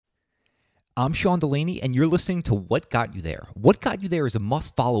I'm Sean Delaney, and you're listening to What Got You There. What Got You There is a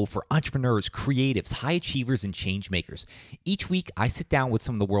must follow for entrepreneurs, creatives, high achievers, and change makers. Each week, I sit down with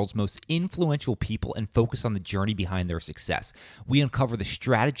some of the world's most influential people and focus on the journey behind their success. We uncover the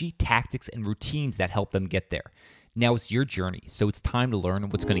strategy, tactics, and routines that help them get there. Now it's your journey, so it's time to learn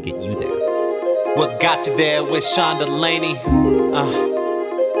what's going to get you there. What got you there with Sean Delaney?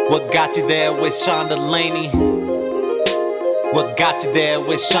 What got you there with Sean Delaney? What got you there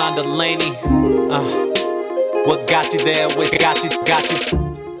with Sean Delaney? What got you there with got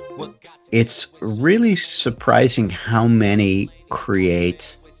you? It's really surprising how many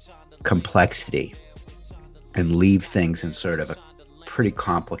create complexity and leave things in sort of a pretty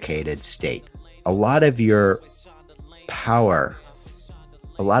complicated state. A lot of your power,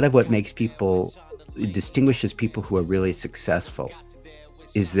 a lot of what makes people, distinguishes people who are really successful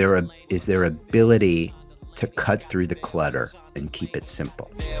is their ability to cut through the clutter and keep it simple.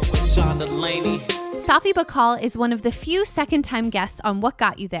 Safi Bahcall is one of the few second-time guests on What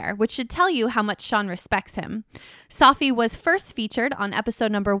Got You There, which should tell you how much Sean respects him. Safi was first featured on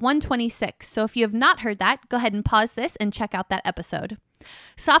episode number 126, so if you have not heard that, go ahead and pause this and check out that episode.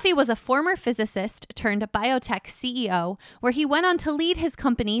 Safi was a former physicist turned biotech CEO, where he went on to lead his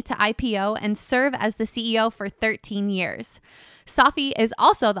company to IPO and serve as the CEO for 13 years. Safi is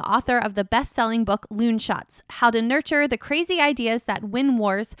also the author of the best-selling book Loonshots: How to Nurture the Crazy Ideas That Win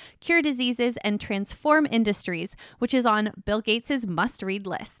Wars, Cure Diseases, and Transform Industries, which is on Bill Gates' must-read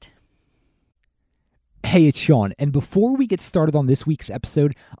list. Hey, it's Sean, and before we get started on this week's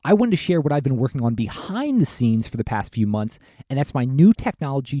episode, I wanted to share what I've been working on behind the scenes for the past few months, and that's my new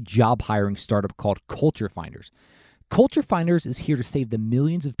technology job hiring startup called Culture Finders. Culture Finders is here to save the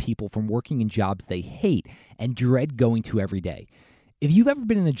millions of people from working in jobs they hate and dread going to every day. If you've ever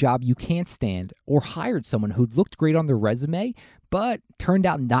been in a job you can't stand or hired someone who looked great on their resume but turned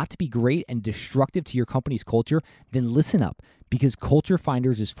out not to be great and destructive to your company's culture, then listen up, because Culture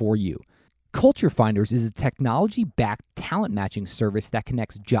Finders is for you. Culture Finders is a technology-backed talent matching service that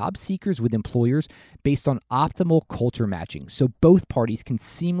connects job seekers with employers based on optimal culture matching, so both parties can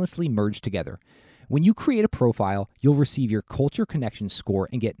seamlessly merge together. When you create a profile, you'll receive your culture connection score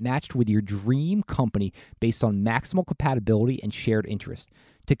and get matched with your dream company based on maximal compatibility and shared interest.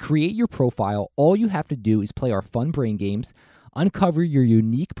 To create your profile, all you have to do is play our fun brain games, uncover your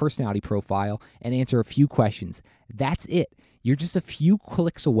unique personality profile, and answer a few questions. That's it. You're just a few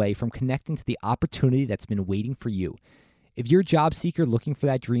clicks away from connecting to the opportunity that's been waiting for you. If you're a job seeker looking for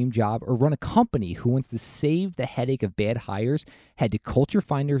that dream job or run a company who wants to save the headache of bad hires, head to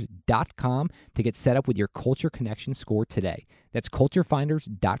culturefinders.com to get set up with your culture connection score today. That's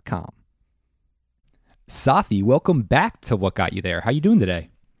culturefinders.com. Safi, welcome back to What Got You There. How you doing today?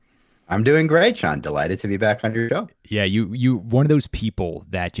 I'm doing great, Sean. Delighted to be back on your show. Yeah, you one of those people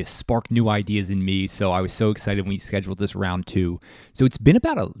that just spark new ideas in me. So I was so excited when we scheduled this round two. So it's been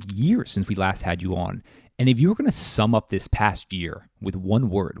about a year since we last had you on. And if you were going to sum up this past year with one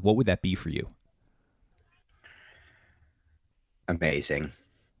word, what would that be for you? Amazing.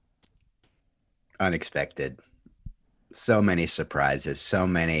 Unexpected. So many surprises, so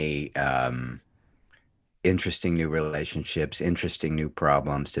many interesting new relationships, interesting new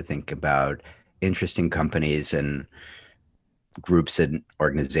problems to think about, interesting companies and groups and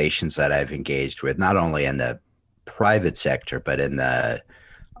organizations that I've engaged with, not only in the private sector, but in the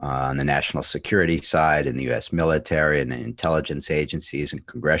on the national security side, in the U.S. military and intelligence agencies and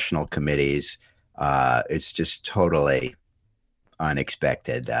congressional committees. It's just totally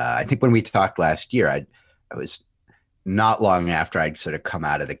unexpected. I think when we talked last year, I was not long after I'd sort of come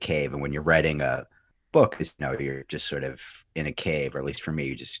out of the cave. And when you're writing a book, you're just sort of in a cave, or at least for me,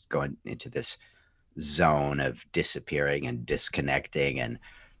 you just go into this zone of disappearing and disconnecting and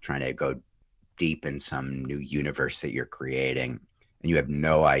trying to go deep in some new universe that you're creating. And you have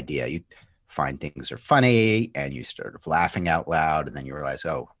no idea. You find things are funny and you start laughing out loud. And then you realize,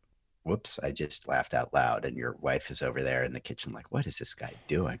 oh, whoops, I just laughed out loud. And your wife is over there in the kitchen like, what is this guy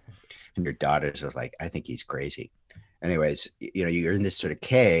doing? And your daughter's just like, I think he's crazy. Anyways, you're in this sort of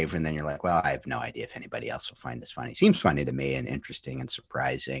cave, and then you're like, well, I have no idea if anybody else will find this funny. It seems funny to me and interesting and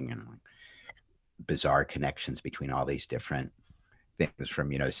surprising, and bizarre connections between all these different things, from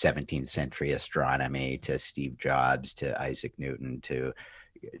 17th century astronomy to Steve Jobs to Isaac Newton to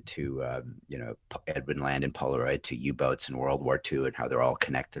Edwin Land and Polaroid to U-boats in World War II, and how they're all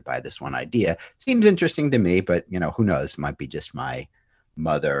connected by this one idea. Seems interesting to me, but who knows? It might be just my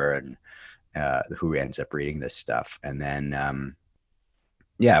mother and who ends up reading this stuff. And then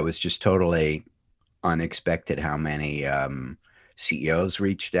it was just totally unexpected how many CEOs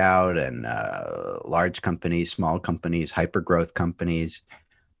reached out, and large companies, small companies, hyper growth companies,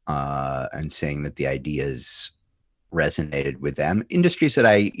 and saying that the ideas resonated with them. Industries that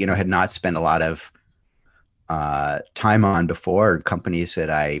I, had not spent a lot of time on before, companies that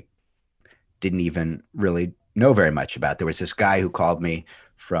I didn't even really know very much about. There was this guy who called me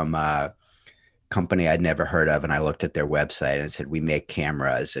from a company I'd never heard of, and I looked at their website and it said, we make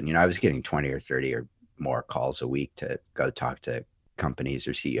cameras. And, I was getting 20 or 30 or more calls a week to go talk to companies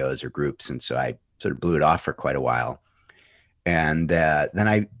or CEOs or groups. And so I sort of blew it off for quite a while. And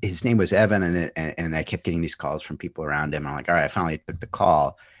then his name was Evan, and I kept getting these calls from people around him. I'm like, all right, I finally took the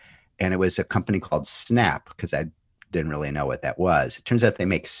call. And it was a company called Snap, because I didn't really know what that was. It turns out they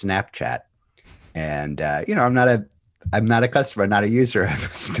make Snapchat. And, I'm not a customer, not a user of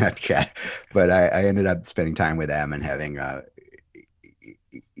Snapchat, but I ended up spending time with them and having,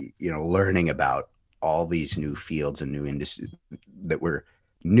 learning about all these new fields and new industries that were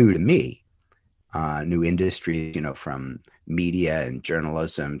new to me, new industries, from media and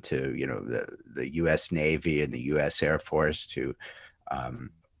journalism to, the U.S. Navy and the U.S. Air Force to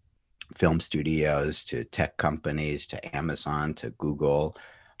film studios to tech companies to Amazon to Google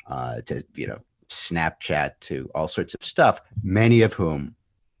to, Snapchat to all sorts of stuff, many of whom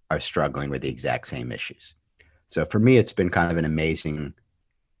are struggling with the exact same issues. So for me, it's been kind of an amazing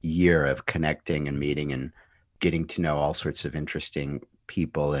year of connecting and meeting and getting to know all sorts of interesting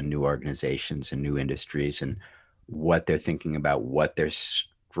people and new organizations and new industries and what they're thinking about, what they're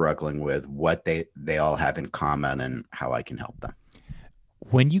struggling with, what they all have in common, and how I can help them.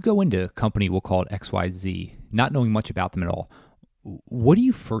 When you go into a company, we'll call it XYZ, not knowing much about them at all, what are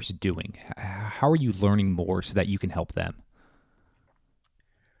you first doing? How are you learning more so that you can help them?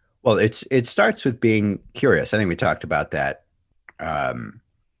 Well, it starts with being curious. I think we talked about that a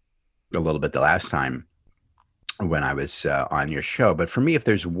little bit the last time when I was on your show. But for me, if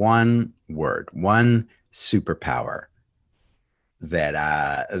there's one word, one superpower that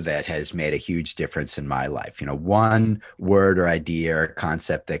has made a huge difference in my life, one word or idea or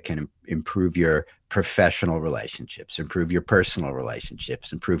concept that can improve your professional relationships, improve your personal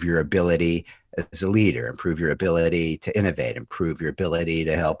relationships, improve your ability as a leader, improve your ability to innovate, improve your ability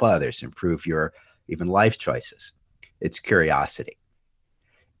to help others, improve your even life choices. It's curiosity.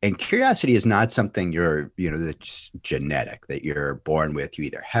 And curiosity is not something that's genetic, that you're born with. You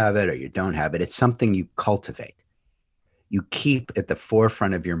either have it or you don't have it. It's something you cultivate. You keep at the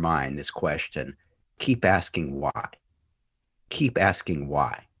forefront of your mind this question, keep asking why. Keep asking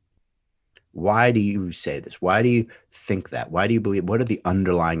why. Why do you say this? Why do you think that? Why do you believe? What are the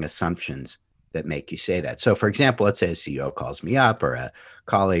underlying assumptions that make you say that? So for example, let's say a CEO calls me up or a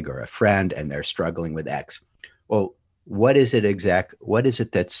colleague or a friend and they're struggling with X. Well, what is it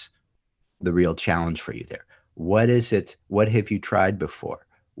that's the real challenge for you there? What is it? What have you tried before?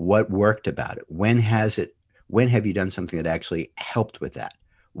 What worked about it? When have you done something that actually helped with that?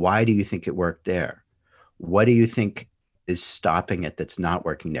 Why do you think it worked there? What do you think is stopping it that's not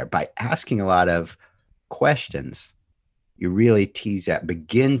working there? By asking a lot of questions, you really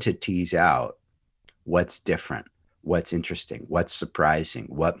begin to tease out what's different, what's interesting, what's surprising,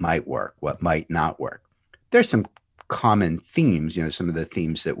 what might work, what might not work. There's some common themes, some of the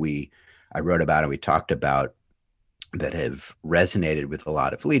themes that I wrote about and we talked about that have resonated with a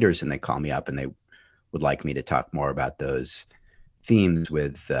lot of leaders, and they call me up and they would like me to talk more about those themes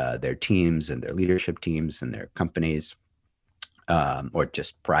with their teams and their leadership teams and their companies, or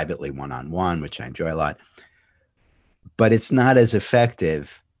just privately one-on-one, which I enjoy a lot. But it's not as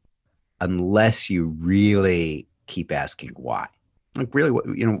effective unless you really keep asking why. Like really,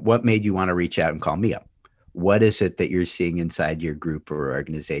 what made you want to reach out and call me up? What is it that you're seeing inside your group or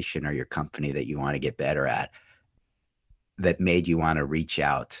organization or your company that you want to get better at that made you want to reach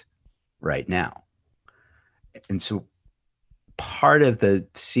out right now? And so part of the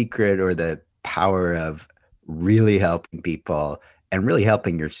secret or the power of really helping people and really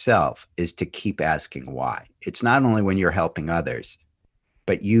helping yourself is to keep asking why. It's not only when you're helping others,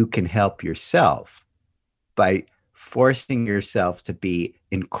 but you can help yourself by forcing yourself to be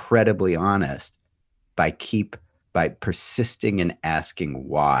incredibly honest by persisting in asking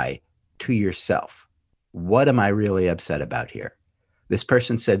why to yourself. What am I really upset about here? This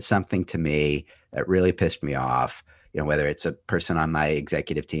person said something to me that really pissed me off, whether it's a person on my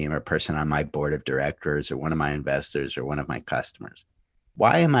executive team or a person on my board of directors or one of my investors or one of my customers.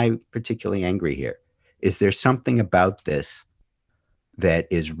 Why am I particularly angry here? Is there something about this that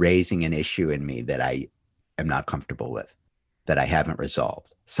is raising an issue in me that I am not comfortable with, that I haven't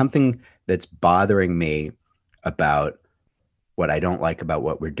resolved? Something that's bothering me about what I don't like about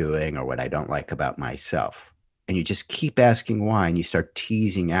what we're doing or what I don't like about myself. And you just keep asking why, and you start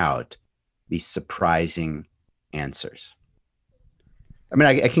teasing out these surprising answers. I mean,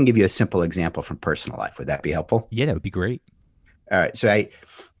 I can give you a simple example from personal life. Would that be helpful? Yeah, that would be great. All right. So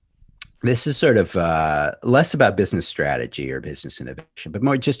this is sort of less about business strategy or business innovation, but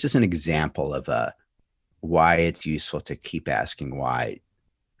more just as an example of why it's useful to keep asking why,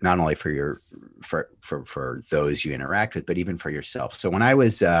 not only for those you interact with, but even for yourself. So when I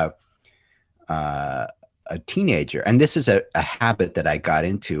was a teenager, and this is a habit that I got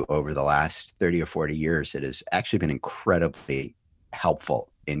into over the last 30 or 40 years that has actually been incredibly helpful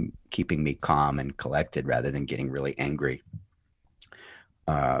in keeping me calm and collected rather than getting really angry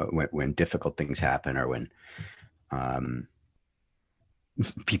when difficult things happen, or when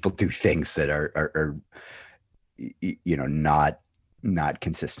people do things that are not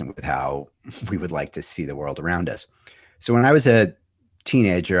consistent with how we would like to see the world around us. So when I was a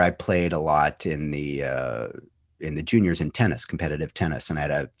teenager, I played a lot in the juniors in tennis, competitive tennis, and I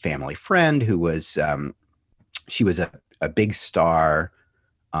had a family friend who was she was a big star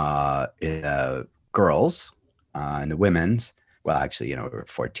in the girls, in the women's. Well, actually, we were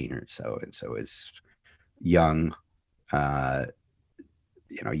 14 or so, and so it was young,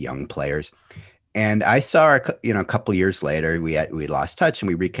 young players. And I saw her, a couple years later. We lost touch and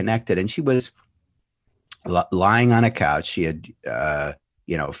we reconnected, and she was lying on a couch. She had,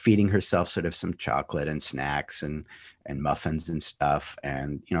 feeding herself sort of some chocolate and snacks and muffins and stuff,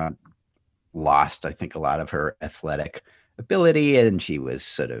 and lost, I think, a lot of her athletic ability, and she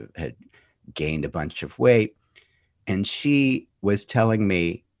was had gained a bunch of weight. And she was telling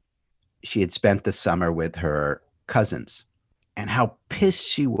me she had spent the summer with her cousins, and how pissed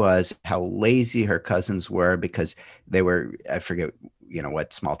she was, how lazy her cousins were, because they were, I forget,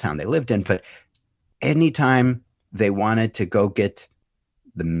 what small town they lived in, but anytime they wanted to go get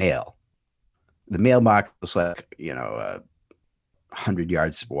the mailbox was like, 100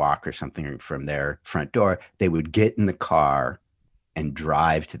 yards walk or something from their front door, they would get in the car and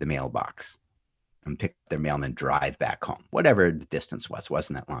drive to the mailbox and pick up their mail and then drive back home. Whatever the distance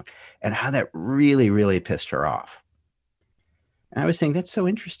wasn't that long. And how that really, really pissed her off. And I was saying, that's so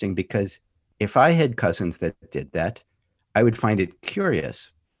interesting, because if I had cousins that did that, I would find it curious,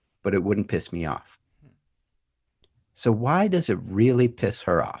 but it wouldn't piss me off. So why does it really piss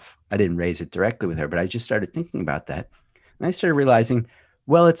her off? I didn't raise it directly with her, but I just started thinking about that. And I started realizing,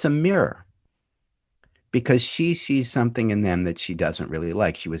 well, it's a mirror, because she sees something in them that she doesn't really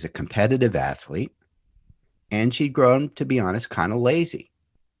like. She was a competitive athlete, and she'd grown, to be honest, kind of lazy,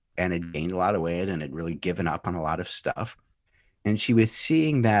 and had gained a lot of weight and had really given up on a lot of stuff. And she was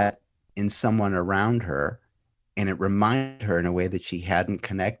seeing that in someone around her, and it reminded her in a way that she hadn't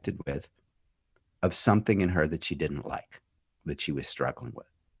connected with, of something in her that she didn't like, that she was struggling with.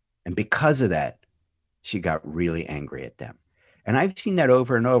 And because of that, she got really angry at them. And I've seen that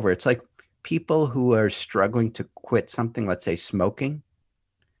over and over. It's like people who are struggling to quit something, let's say smoking,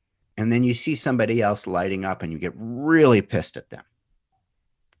 and then you see somebody else lighting up and you get really pissed at them.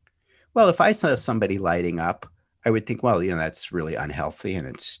 Well, if I saw somebody lighting up, I would think, well, that's really unhealthy and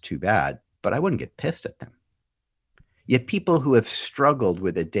it's too bad, but I wouldn't get pissed at them. Yet people who have struggled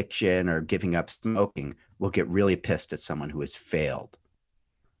with addiction or giving up smoking will get really pissed at someone who has failed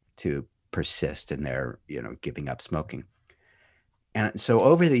to persist in their, giving up smoking. And so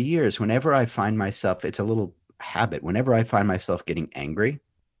over the years, whenever I find myself, it's a little habit, whenever I find myself getting angry,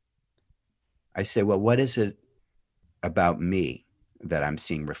 I say, well, what is it about me that I'm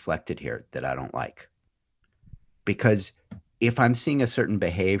seeing reflected here that I don't like? Because if I'm seeing a certain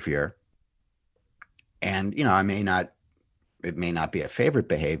behavior, and, it may not be a favorite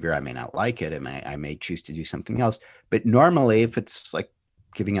behavior, I may not like it, I may choose to do something else. But normally, if it's like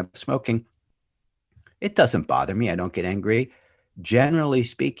giving up smoking, it doesn't bother me. I don't get angry. Generally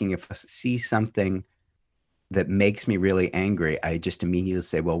speaking, if I see something that makes me really angry, I just immediately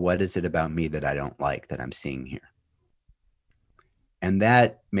say, well, what is it about me that I don't like that I'm seeing here? And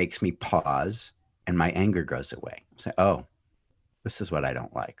that makes me pause, and my anger goes away. I say, oh, this is what I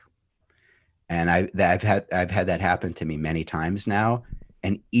don't like. And I've had that happen to me many times now.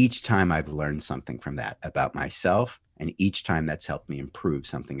 And each time I've learned something from that about myself. And each time that's helped me improve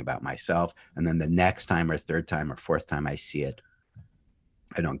something about myself. And then the next time or third time or fourth time I see it,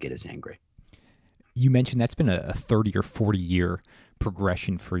 I don't get as angry. You mentioned that's been a 30 or 40 year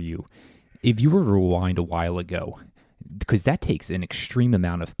progression for you. If you were to rewind a while ago, because that takes an extreme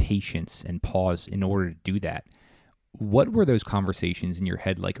amount of patience and pause in order to do that, what were those conversations in your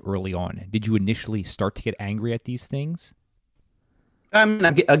head like early on? Did you initially start to get angry at these things?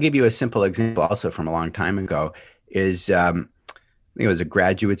 I'll give you a simple example also from a long time ago. I think it was a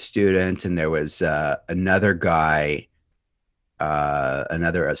graduate student, and there was another guy,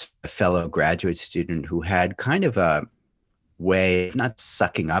 a fellow graduate student who had kind of a way of not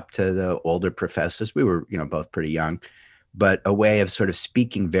sucking up to the older professors. We were, both pretty young, but a way of sort of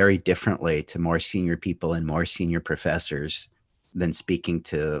speaking very differently to more senior people and more senior professors than speaking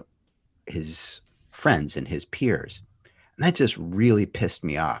to his friends and his peers. And that just really pissed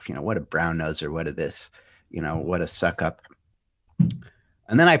me off. What a brown noser, what a this, what a suck up.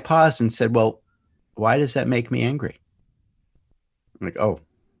 And then I paused and said, well, why does that make me angry? I'm like, oh,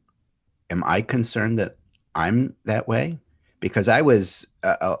 am I concerned that I'm that way? Because I was,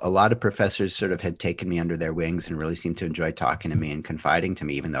 a lot of professors sort of had taken me under their wings and really seemed to enjoy talking to me and confiding to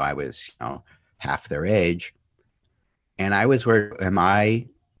me, even though I was, half their age. And I was worried, am I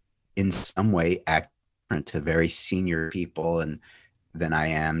in some way acting to very senior people and than I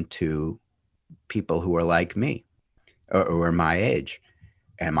am to people who are like me or my age?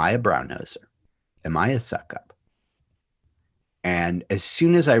 Am I a brown noser? Am I a suck up? And as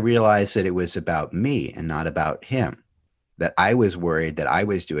soon as I realized that it was about me and not about him, that I was worried that I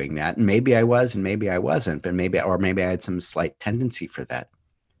was doing that, and maybe I was and maybe I wasn't, but maybe I had some slight tendency for that.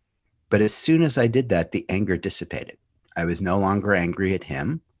 But as soon as I did that, the anger dissipated. I was no longer angry at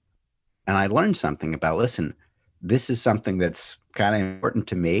him. And I learned something about, listen, this is something that's kind of important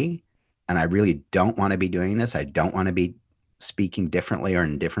to me. And I really don't want to be doing this. I don't want to be speaking differently or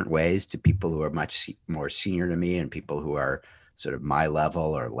in different ways to people who are much more senior to me and people who are sort of my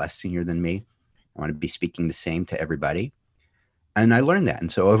level or less senior than me. I want to be speaking the same to everybody. And I learned that.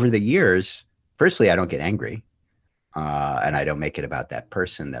 And so over the years, firstly, I don't get angry and I don't make it about that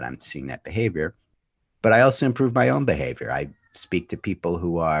person that I'm seeing that behavior, but I also improve my own behavior. I speak to people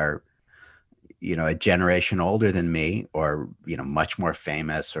who are, a generation older than me or, much more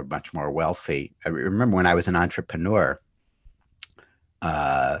famous or much more wealthy. I remember when I was an entrepreneur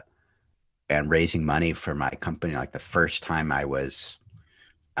and raising money for my company, like the first time I was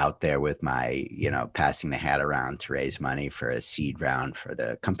out there with my, passing the hat around to raise money for a seed round for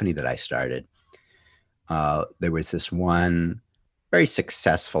the company that I started. There was this one very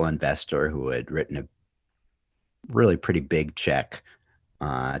successful investor who had written a really pretty big check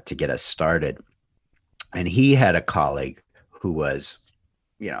to get us started. And he had a colleague who was,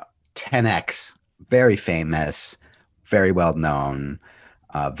 10x, very famous, very well known,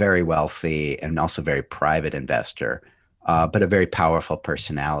 very wealthy, and also very private investor, but a very powerful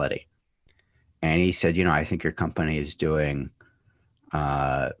personality. And he said, I think your company is doing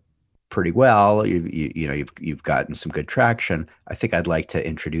pretty well. You've gotten some good traction. I think I'd like to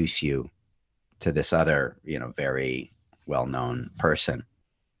introduce you to this other, very well-known person.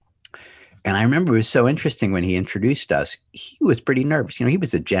 And I remember it was so interesting when he introduced us, he was pretty nervous. He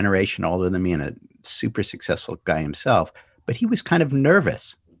was a generation older than me and a super successful guy himself, but he was kind of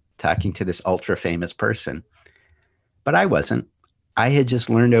nervous talking to this ultra famous person. But I wasn't. I had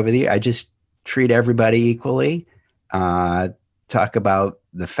just learned over the year, I just treat everybody equally, talk about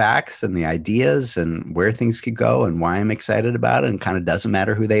the facts and the ideas and where things could go and why I'm excited about it. And kind of doesn't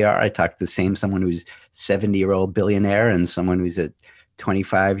matter who they are. I talk to the same someone who's 70-year-old billionaire and someone who's a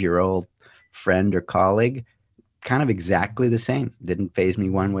 25-year-old friend or colleague, kind of exactly the same. Didn't faze me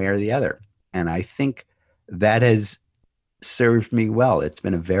one way or the other. And I think that has served me well. It's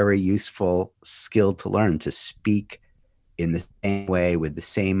been a very useful skill to learn, to speak in the same way with the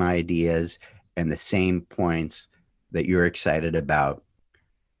same ideas and the same points that you're excited about,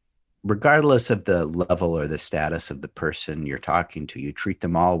 regardless of the level or the status of the person you're talking to. You treat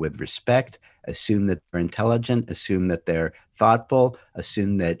them all with respect, assume that they're intelligent, assume that they're thoughtful,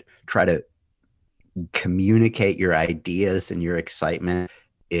 try to communicate your ideas and your excitement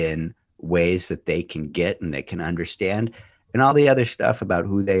in ways that they can get and they can understand, and all the other stuff about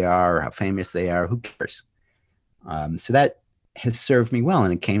who they are or how famous they are, who cares? So that has served me well.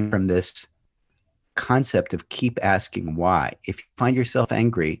 And it came from this concept of keep asking why. If you find yourself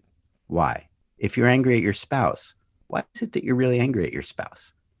angry, why? If you're angry at your spouse, why is it that you're really angry at your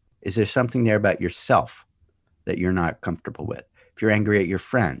spouse? Is there something there about yourself that you're not comfortable with? If you're angry at your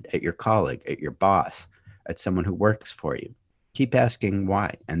friend, at your colleague, at your boss, at someone who works for you, keep asking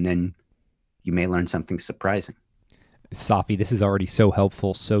why. And then you may learn something surprising. Safi, this is already so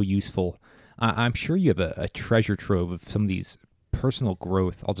helpful, so useful. I'm sure you have a treasure trove of some of these personal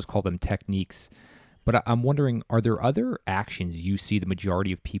growth, I'll just call them techniques. But I'm wondering, are there other actions you see the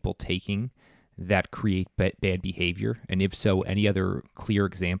majority of people taking that create bad behavior? And if so, any other clear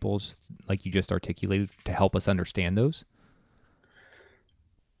examples like you just articulated to help us understand those?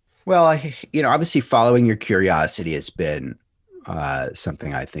 Well, obviously following your curiosity has been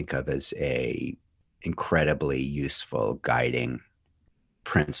something I think of as a incredibly useful guiding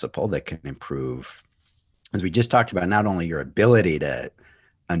principle that can improve, as we just talked about, not only your ability to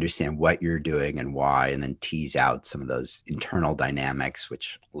understand what you're doing and why, and then tease out some of those internal dynamics,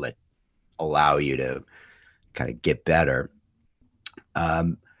 which allow you to kind of get better.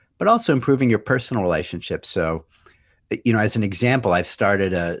 But also improving your personal relationships. So, as an example, I've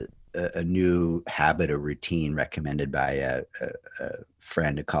started a new habit or routine recommended by a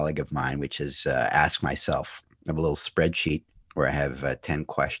friend, a colleague of mine, which is ask myself. I have a little spreadsheet where I have 10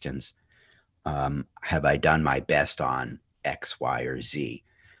 questions. Have I done my best on X, Y, or Z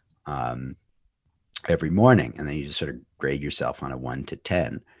every morning? And then you just sort of grade yourself on a 1 to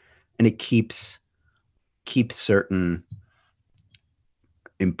 10. And it keeps certain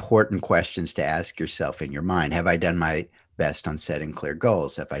important questions to ask yourself in your mind. Have I done my best on setting clear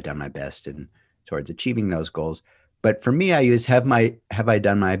goals? Have I done my best towards achieving those goals? But for me, I use have I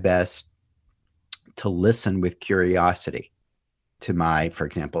done my best to listen with curiosity to my, for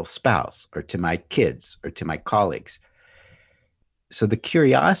example, spouse, or to my kids, or to my colleagues. So the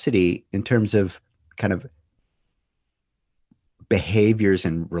curiosity in terms of kind of behaviors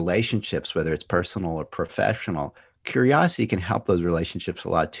and relationships, whether it's personal or professional, curiosity can help those relationships a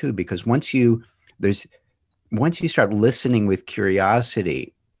lot too, because once you start listening with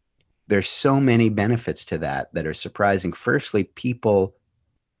curiosity, there's so many benefits to that are surprising. Firstly, people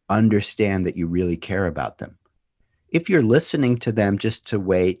understand that you really care about them. If you're listening to them just to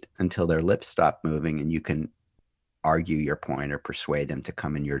wait until their lips stop moving and you can argue your point or persuade them to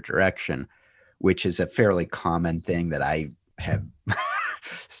come in your direction, which is a fairly common thing that I have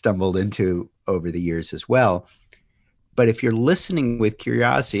stumbled into over the years as well. But if you're listening with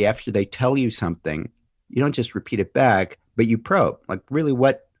curiosity, after they tell you something, you don't just repeat it back, but you probe, like, really,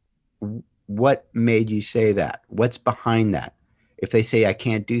 what made you say that? What's behind that? If they say, I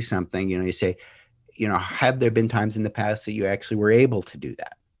can't do something, you say, have there been times in the past that you actually were able to do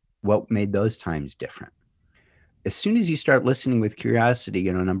that? What made those times different? As soon as you start listening with curiosity,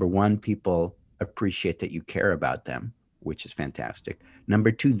 number one, people appreciate that you care about them, which is fantastic.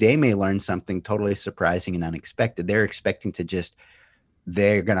 Number two, they may learn something totally surprising and unexpected. They're expecting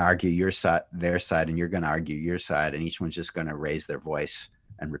they're going to argue their side, and you're going to argue your side, and each one's just going to raise their voice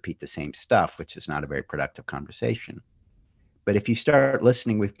and repeat the same stuff, which is not a very productive conversation. But if you start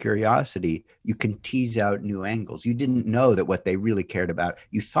listening with curiosity, you can tease out new angles. You didn't know that what they really cared about.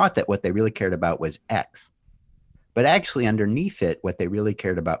 You thought that what they really cared about was X, but actually underneath it, what they really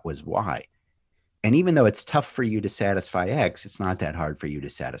cared about was Y. And even though it's tough for you to satisfy X, it's not that hard for you to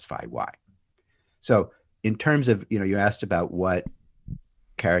satisfy Y. So in terms of, you asked about what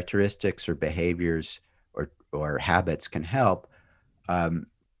characteristics or behaviors or habits can help,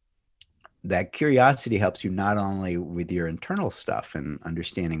 that curiosity helps you not only with your internal stuff and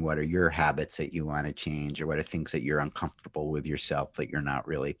understanding what are your habits that you want to change, or what are things that you're uncomfortable with yourself that you're not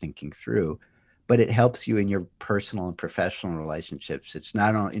really thinking through, but it helps you in your personal and professional relationships. It's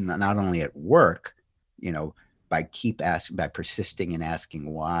not only at work, by persisting and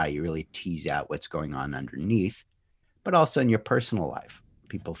asking why, you really tease out what's going on underneath, but also in your personal life.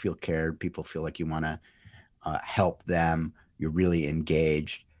 People feel cared. People feel like you want to help them. You're really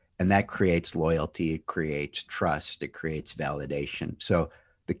engaged. And that creates loyalty. It creates trust. It creates validation. So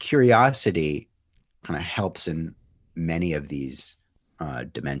the curiosity kind of helps in many of these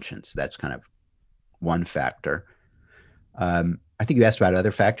dimensions. That's kind of one factor. I think you asked about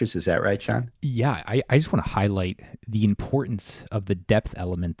other factors. Is that right, Sean? Yeah, I just want to highlight the importance of the depth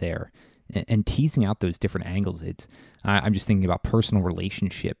element there and teasing out those different angles. I'm just thinking about personal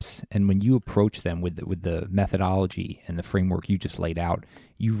relationships, and when you approach them with the methodology and the framework you just laid out,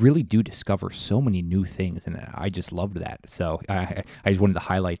 you really do discover so many new things, and I just loved that. So I just wanted to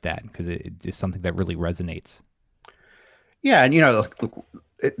highlight that because it is something that really resonates. Yeah, and look,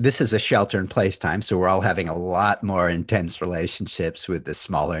 this is a shelter-in-place time, so we're all having a lot more intense relationships with the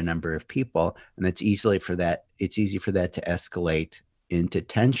smaller number of people, and it's easy for that to escalate into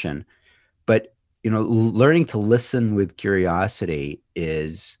tension. But learning to listen with curiosity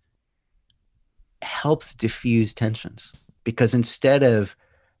helps diffuse tensions, because instead of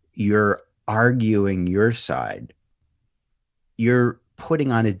you're arguing your side, you're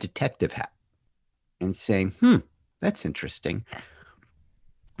putting on a detective hat and saying, that's interesting.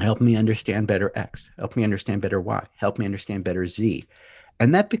 Help me understand better X. Help me understand better Y. Help me understand better Z.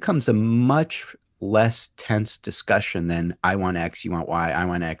 And that becomes a much less tense discussion than I want X, you want Y, I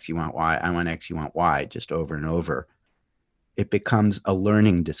want X, you want Y, I want X, you want Y, just over and over. It becomes a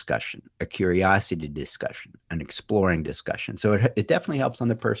learning discussion, a curiosity discussion, an exploring discussion. So it definitely helps on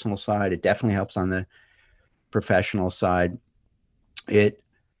the personal side. It definitely helps on the professional side. It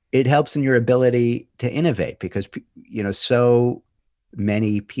helps in your ability to innovate, because so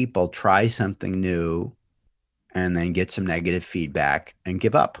many people try something new and then get some negative feedback and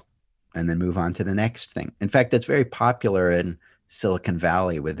give up and then move on to the next thing. In fact, that's very popular in Silicon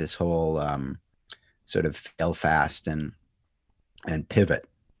Valley with this whole sort of fail fast and pivot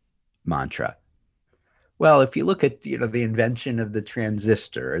mantra. Well, if you look at, the invention of the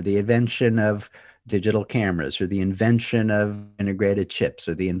transistor, or the invention of digital cameras, or the invention of integrated chips,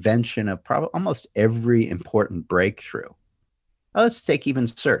 or the invention of almost every important breakthrough. Well, let's take even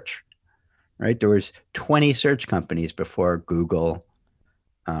search, right? There was 20 search companies before Google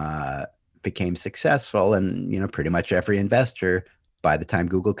became successful. And, pretty much every investor, by the time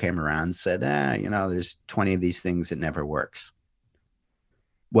Google came around, said, there's 20 of these things that never works.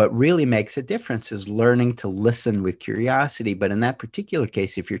 What really makes a difference is learning to listen with curiosity. But in that particular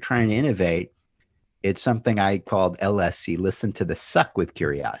case, if you're trying to innovate, it's something I called LSC, listen to the suck with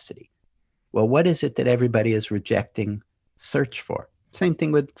curiosity. Well, what is it that everybody is rejecting search for? Same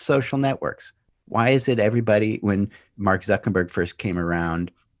thing with social networks. Why is it everybody, when Mark Zuckerberg first came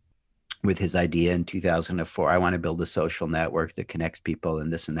around with his idea in 2004, I want to build a social network that connects people in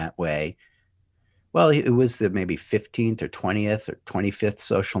this and that way. Well, it was the maybe 15th or 20th or 25th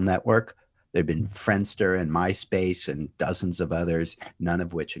social network. There'd been Friendster and MySpace and dozens of others, none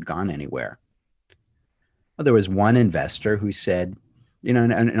of which had gone anywhere. Well, there was one investor who said,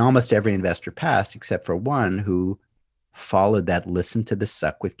 and almost every investor passed except for one who followed that listen to the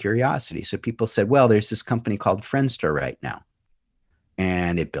suck with curiosity. So people said, well, there's this company called Friendster right now.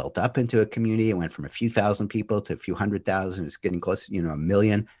 And it built up into a community. It went from a few thousand people to a few 100,000. It's getting close, a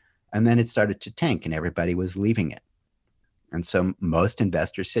million. And then it started to tank and everybody was leaving it. And so most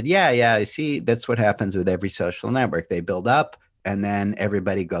investors said, yeah, I see. That's what happens with every social network. They build up and then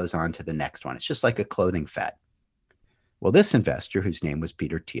everybody goes on to the next one. It's just like a clothing fad. Well, this investor, whose name was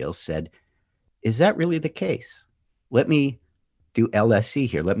Peter Thiel, said, is that really the case? Let me do LSC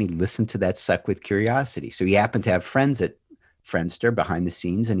here. Let me listen to that suck with curiosity. So he happened to have friends at Friendster behind the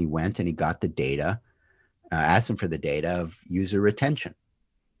scenes, and he went and he got the data, asked them for the data of user retention,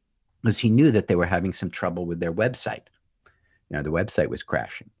 because he knew that they were having some trouble with their website. The website was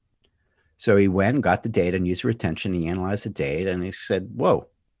crashing. So he went and got the data and user retention. He analyzed the data and he said, whoa,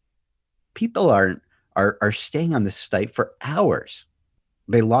 people are staying on this site for hours.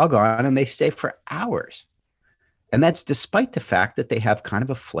 They log on and they stay for hours. And that's despite the fact that they have kind of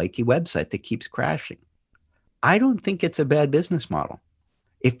a flaky website that keeps crashing. I don't think it's a bad business model.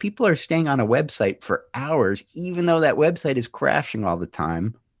 If people are staying on a website for hours, even though that website is crashing all the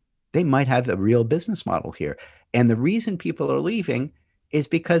time, they might have a real business model here. And the reason people are leaving is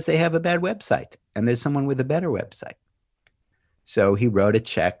because they have a bad website and there's someone with a better website. So he wrote a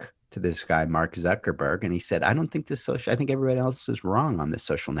check to this guy, Mark Zuckerberg, and he said, I think everybody else is wrong on this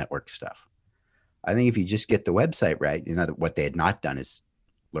social network stuff. I think if you just get the website right, what they had not done is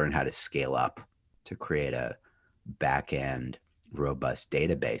learn how to scale up to create a back-end robust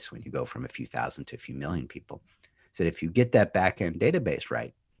database when you go from a few thousand to a few million people. Said if you get that back-end database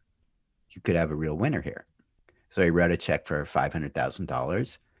right, you could have a real winner here. So he wrote a check for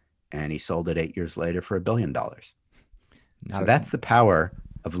 $500,000 and he sold it 8 years later for $1 billion. So that's the power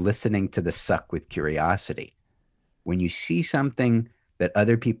of listening to the suck with curiosity. When you see something that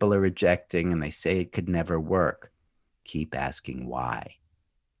other people are rejecting and they say it could never work, keep asking why.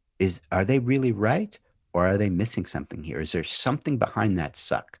 Are they really right? Or are they missing something here? Is there something behind that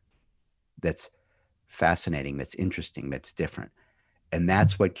suck that's fascinating, that's interesting, that's different? And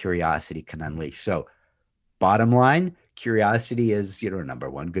that's what curiosity can unleash. So bottom line, curiosity is, number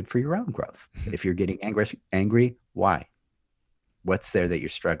one, good for your own growth. If you're getting angry, why? What's there that you're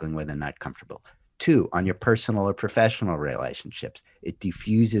struggling with and not comfortable? 2, on your personal or professional relationships, it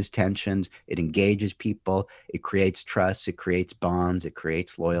diffuses tensions, it engages people, it creates trust, it creates bonds, it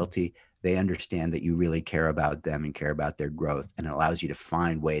creates loyalty. They understand that you really care about them and care about their growth, and it allows you to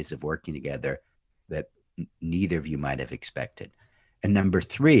find ways of working together that neither of you might have expected. And number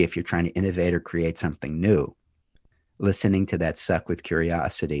 3, if you're trying to innovate or create something new, listening to that suck with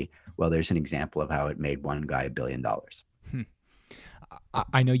curiosity, well, there's an example of how it made one guy $1 billion.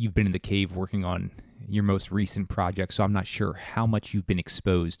 I know you've been in the cave working on your most recent project, so I'm not sure how much you've been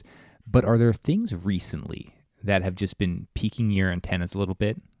exposed, but are there things recently that have just been piquing your antennas a little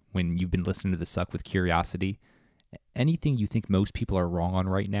bit when you've been listening to the suck with curiosity? Anything you think most people are wrong on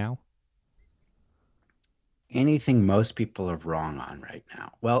right now? Anything most people are wrong on right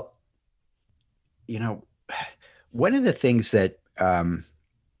now? Well, one of the things that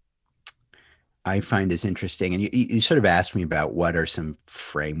I find is interesting, and you sort of asked me about what are some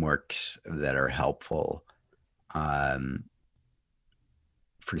frameworks that are helpful for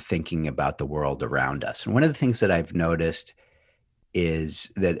thinking about the world around us. And one of the things that I've noticed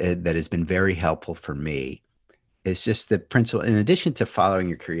is that has been very helpful for me is just the principle, in addition to following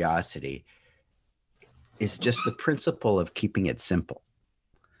your curiosity, is just the principle of keeping it simple.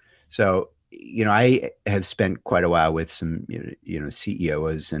 So, I have spent quite a while with some,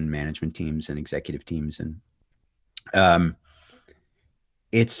 CEOs and management teams and executive teams. And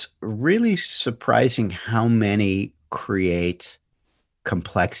it's really surprising how many create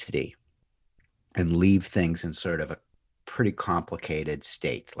complexity and leave things in sort of a pretty complicated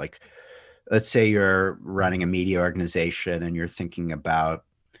state. Like, let's say you're running a media organization and you're thinking about,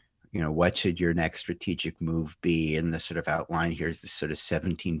 what should your next strategic move be? And the sort of outline, here's the sort of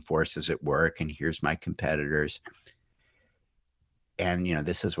 17 forces at work, and here's my competitors. And,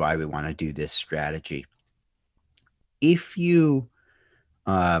 this is why we want to do this strategy. If you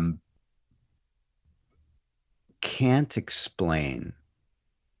can't explain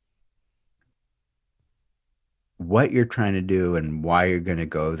what you're trying to do and why you're going to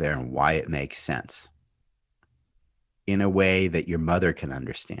go there and why it makes sense in a way that your mother can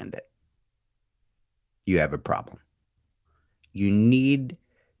understand it, you have a problem. You need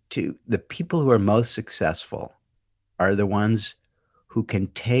to, the people who are most successful are the ones who can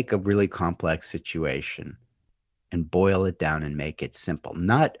take a really complex situation and boil it down and make it simple,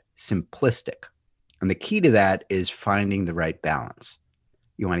 not simplistic. And the key to that is finding the right balance.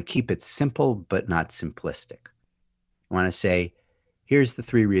 You want to keep it simple, but not simplistic. You want to say, here's the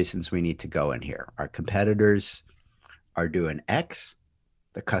 3 reasons we need to go in here. Our competitors are doing X.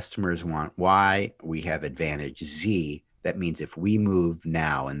 The customers want Y. We have advantage Z. That means if we move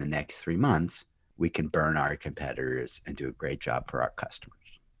now in the next 3 months, we can burn our competitors and do a great job for our customers.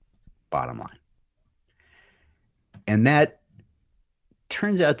 Bottom line. And that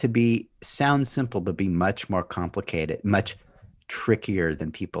turns out to sound simple, but be much more complicated, much trickier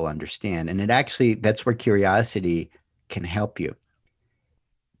than people understand. And that's where curiosity can help you.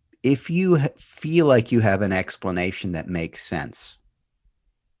 If you feel like you have an explanation that makes sense,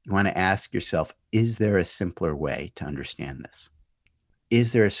 you want to ask yourself, is there a simpler way to understand this?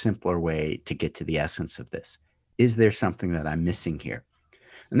 Is there a simpler way to get to the essence of this? Is there something that I'm missing here?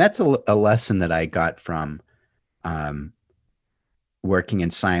 And that's a lesson that I got from working in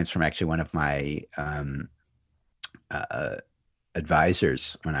science from actually one of my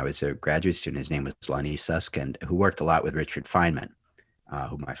advisors when I was a graduate student. His name was Lonnie Suskind, who worked a lot with Richard Feynman,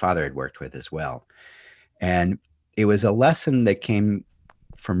 who my father had worked with as well. And it was a lesson that came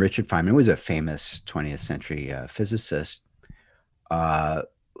from Richard Feynman, who was a famous 20th century physicist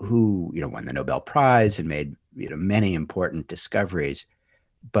who, won the Nobel Prize and made, many important discoveries.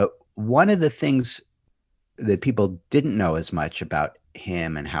 But one of the things that people didn't know as much about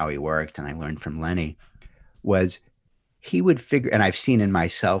him and how he worked, and I learned from Lenny, was he would figure, and I've seen in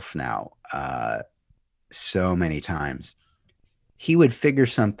myself now so many times, he would figure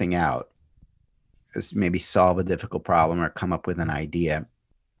something out, maybe solve a difficult problem or come up with an idea.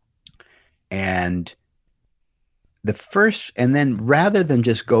 And then rather than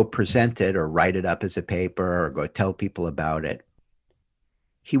just go present it or write it up as a paper or go tell people about it,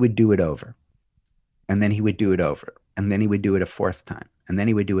 he would do it over. And then he would do it over. And then he would do it a 4th time. And then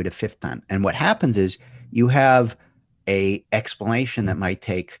he would do it a 5th time. And what happens is you have a explanation that might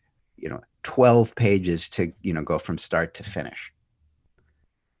take, 12 pages to, go from start to finish.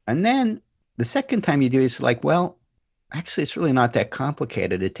 And then the second time you do it, it's like, well, actually, it's really not that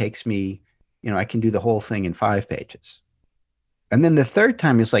complicated. It takes me, I can do the whole thing in 5 pages. And then the third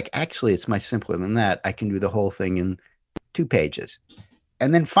time is like, actually, it's much simpler than that. I can do the whole thing in 2 pages.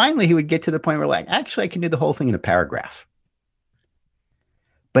 And then finally, he would get to the point where like, actually, I can do the whole thing in a paragraph.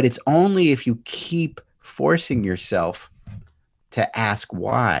 But it's only if you keep forcing yourself to ask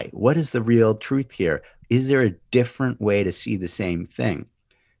why. What is the real truth here? Is there a different way to see the same thing?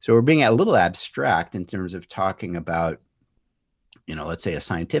 So we're being a little abstract in terms of talking about, let's say a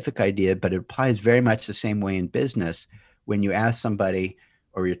scientific idea, but it applies very much the same way in business. When you ask somebody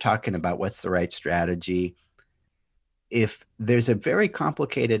or you're talking about what's the right strategy, if there's a very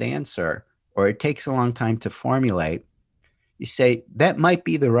complicated answer or it takes a long time to formulate, you say that might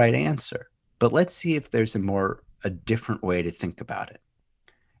be the right answer, but let's see if there's a different way to think about it.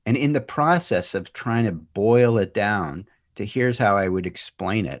 And in the process of trying to boil it down to here's how I would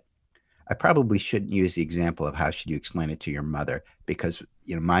explain it, I probably shouldn't use the example of how should you explain it to your mother, because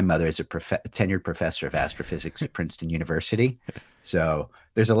my mother is a tenured professor of astrophysics at Princeton University. So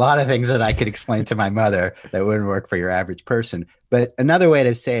there's a lot of things that I could explain to my mother that wouldn't work for your average person. But another way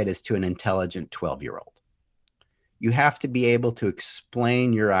to say it is to an intelligent 12-year-old. You have to be able to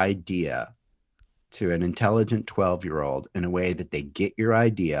explain your idea to an intelligent 12-year-old in a way that they get your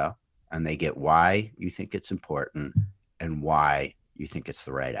idea and they get why you think it's important and why you think it's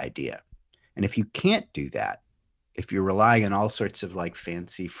the right idea. And if you can't do that, If you're relying on all sorts of like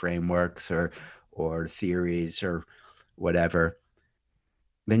fancy frameworks or theories or whatever,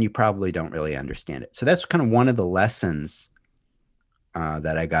 then you probably don't really understand it. So that's kind of one of the lessons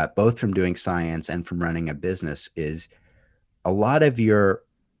that I got both from doing science and from running a business is a lot of your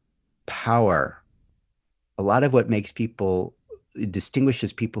power, a lot of what makes people,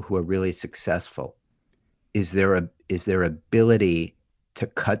 distinguishes people who are really successful is their ability to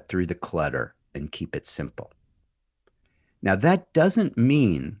cut through the clutter and keep it simple. Now, that doesn't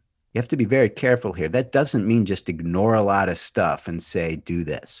mean, you have to be very careful here. That doesn't mean just ignore a lot of stuff and say, do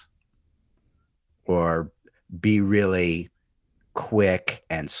this, or be really quick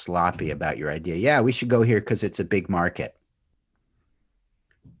and sloppy about your idea. Yeah, we should go here because it's a big market.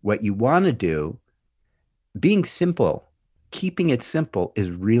 What you want to do, being simple, keeping it simple is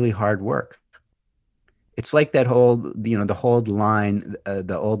really hard work. It's like that whole, the old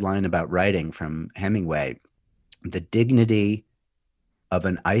line about writing from Hemingway. The dignity of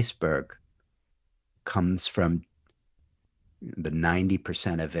an iceberg comes from the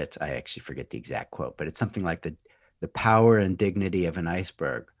 90% of it. I actually forget the exact quote, but it's something like the power and dignity of an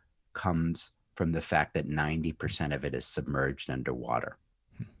iceberg comes from the fact that 90% of it is submerged underwater.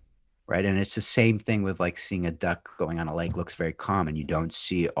 Right. And it's the same thing with like seeing a duck going on a lake. Looks very calm and you don't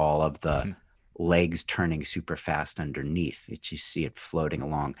see all of the legs turning super fast underneath. You see it floating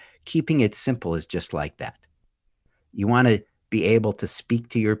along. Keeping it simple is just like that. You want to be able to speak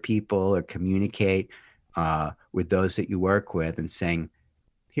to your people or communicate with those that you work with and saying,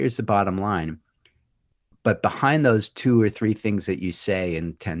 here's the bottom line. But behind those 2 or 3 things that you say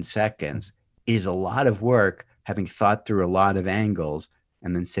in 10 seconds is a lot of work, having thought through a lot of angles,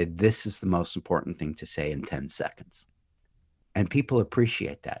 and then say, this is the most important thing to say in 10 seconds. And people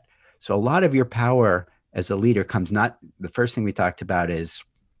appreciate that. So a lot of your power as a leader comes not, the first thing we talked about is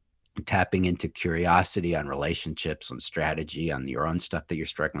tapping into curiosity on relationships, on strategy, on your own stuff that you're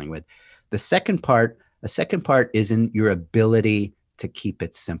struggling with. The second part is in your ability to keep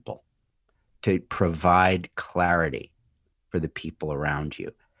it simple, to provide clarity for the people around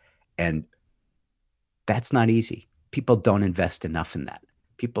you. And that's not easy. People don't invest enough in that.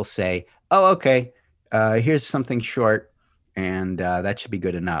 People say, oh, okay, here's something short and that should be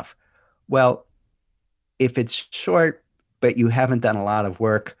good enough. Well, if it's short, but you haven't done a lot of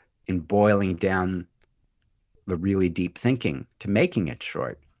work in boiling down the really deep thinking to making it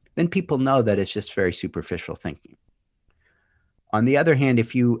short, then people know that it's just very superficial thinking. On the other hand,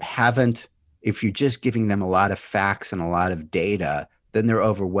 if you're just giving them a lot of facts and a lot of data, then they're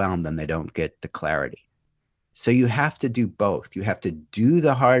overwhelmed and they don't get the clarity. So you have to do both. You have to do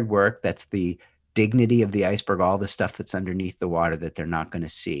the hard work. That's the dignity of the iceberg, all the stuff that's underneath the water that they're not going to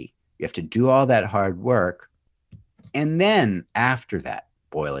see. You have to do all that hard work. And then after that,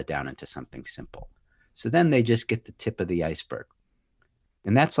 boil it down into something simple. So then they just get the tip of the iceberg.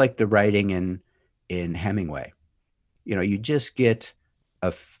 And that's like the writing in Hemingway. You just get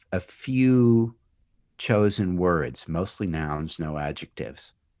a few chosen words, mostly nouns, no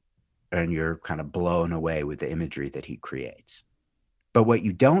adjectives. And you're kind of blown away with the imagery that he creates. But what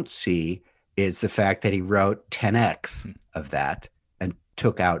you don't see is the fact that he wrote 10x of that and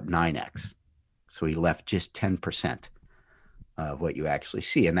took out 9x. So he left just 10% of what you actually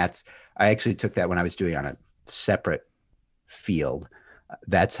see. And I actually took that when I was doing on a separate field.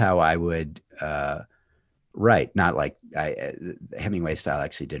 That's how I would write. Not like Hemingway style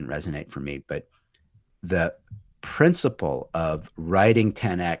actually didn't resonate for me, but the principle of writing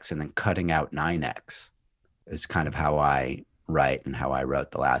 10x and then cutting out 9x is kind of how I write and how I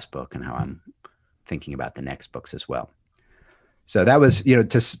wrote the last book and how I'm thinking about the next books as well. So that was,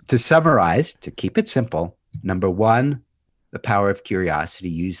 to summarize, to keep it simple, number one, the power of curiosity.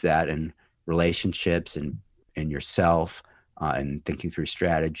 Use that in relationships and in yourself and thinking through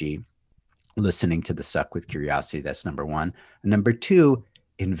strategy, listening to the suck with curiosity. That's number one. And number two,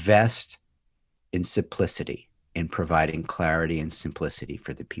 invest in simplicity, in providing clarity and simplicity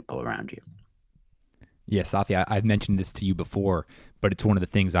for the people around you. Yeah, Safi, I've mentioned this to you before, but it's one of the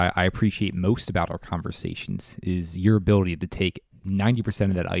things I appreciate most about our conversations is your ability to take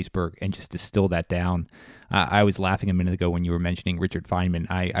 90% of that iceberg and just distill that down. I was laughing a minute ago when you were mentioning Richard Feynman.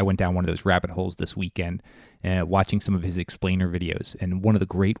 I went down one of those rabbit holes this weekend watching some of his explainer videos, and one of the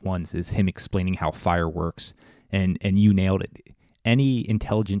great ones is him explaining how fire works, and you nailed it. Any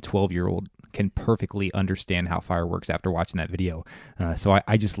intelligent 12-year-old can perfectly understand how fire works after watching that video. So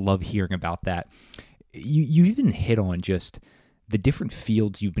I just love hearing about that. You even hit on just the different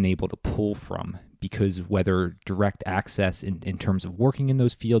fields you've been able to pull from, because whether direct access in terms of working in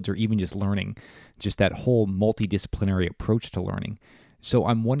those fields or even just learning, just that whole multidisciplinary approach to learning. So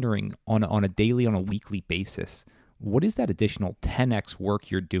I'm wondering on a daily, on a weekly basis, what is that additional 10x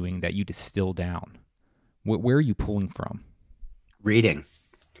work you're doing that you distill down? Where are you pulling from? Reading.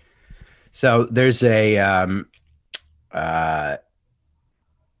 So there's a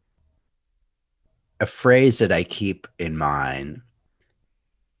phrase that I keep in mind,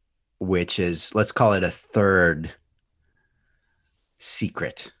 which is, let's call it a third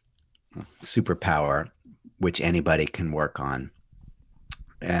secret superpower, which anybody can work on.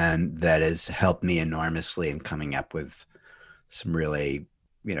 And that has helped me enormously in coming up with some really,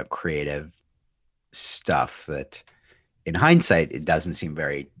 creative stuff that in hindsight, it doesn't seem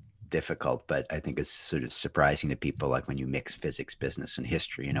very difficult, but I think it's sort of surprising to people, like when you mix physics, business, and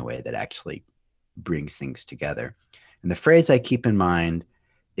history in a way that actually brings things together. And the phrase I keep in mind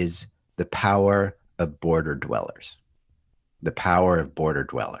is the power of border dwellers. The power of border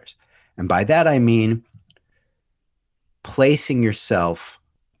dwellers. And by that, I mean placing yourself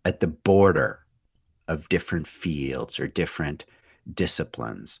at the border of different fields or different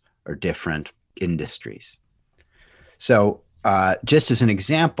disciplines or different industries. So just as an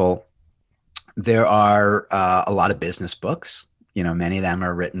example, there are a lot of business books. Many of them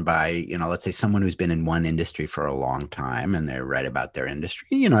are written by, let's say someone who's been in one industry for a long time and they write about their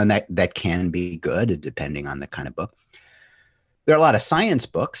industry, and that can be good depending on the kind of book. There are a lot of science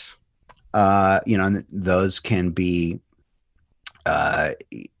books, and those can be,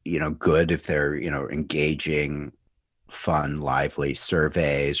 good if they're, engaging, fun, lively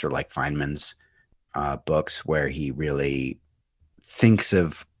surveys, or like Feynman's books where he really thinks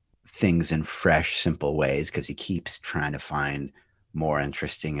of things in fresh, simple ways because he keeps trying to find more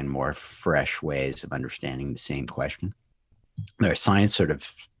interesting and more fresh ways of understanding the same question. There are science sort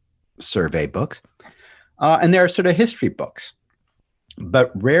of survey books, and there are sort of history books,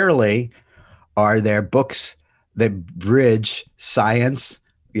 but rarely are there books that bridge science,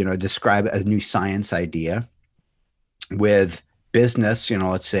 describe a new science idea with business,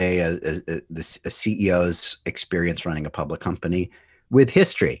 let's say a CEO's experience running a public company, with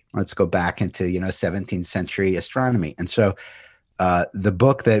history. Let's go back into, 17th century astronomy. And so the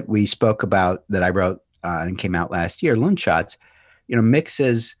book that we spoke about that I wrote and came out last year, Loonshots,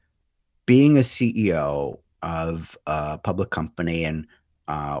 mixes being a CEO of a public company and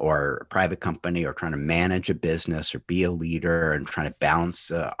or a private company, or trying to manage a business or be a leader and trying to balance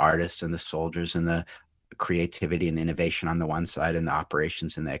the artists and the soldiers and the creativity and innovation on the one side and the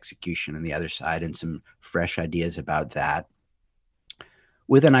operations and the execution on the other side, and some fresh ideas about that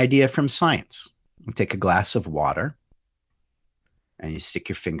with an idea from science. You take a glass of water and you stick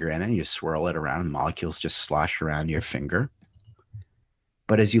your finger in it and you swirl it around, and molecules just slosh around your finger.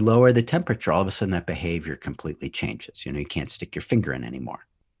 But as you lower the temperature, all of a sudden that behavior completely changes. You can't stick your finger in anymore.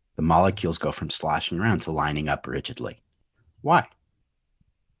 The molecules go from sloshing around to lining up rigidly. Why?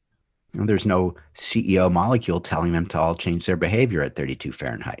 There's no CEO molecule telling them to all change their behavior at 32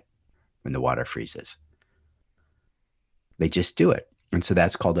 Fahrenheit when the water freezes. They just do it. And so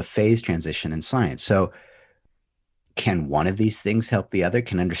that's called a phase transition in science. So can one of these things help the other?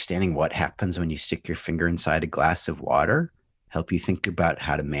 Can understanding what happens when you stick your finger inside a glass of water help you think about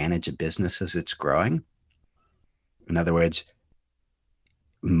how to manage a business as it's growing? In other words,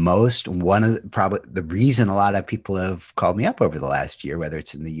 probably the reason a lot of people have called me up over the last year, whether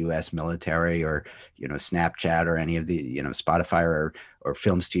it's in the US military or, Snapchat or any of the, Spotify or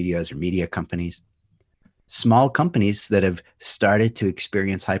film studios or media companies, small companies that have started to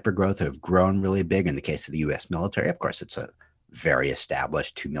experience hypergrowth, have grown really big. In the case of the US military, of course, it's a very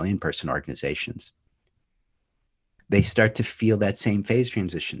established 2 million person organizations. They start to feel that same phase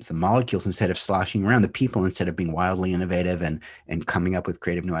transitions. The molecules, instead of sloshing around, the people, instead of being wildly innovative and coming up with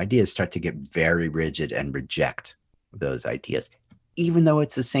creative new ideas, start to get very rigid and reject those ideas, even though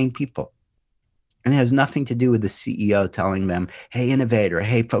it's the same people. And it has nothing to do with the CEO telling them, hey, innovate, or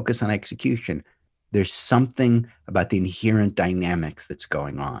hey, focus on execution. There's something about the inherent dynamics that's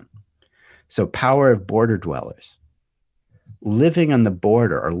going on. So power of border dwellers. Living on the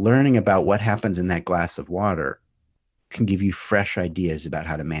border or learning about what happens in that glass of water can give you fresh ideas about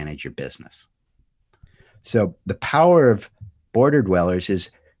how to manage your business. So the power of border dwellers is,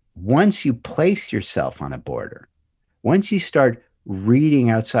 once you place yourself on a border, once you start reading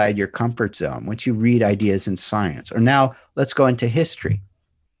outside your comfort zone, once you read ideas in science, or now let's go into history.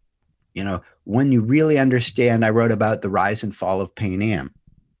 When you really understand, I wrote about the rise and fall of Pan Am.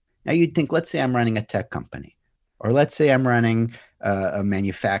 Now you'd think, let's say I'm running a tech company, or let's say I'm running a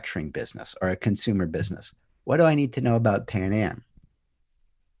manufacturing business or a consumer business. What do I need to know about Pan Am?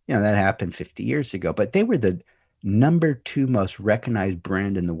 That happened 50 years ago, but they were the number 2 most recognized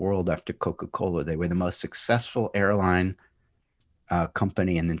brand in the world after Coca-Cola. They were the most successful airline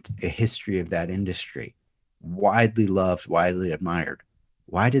company in the history of that industry. widely loved, widely admired.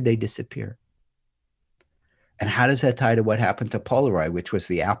 Why did they disappear? And how does that tie to what happened to Polaroid, which was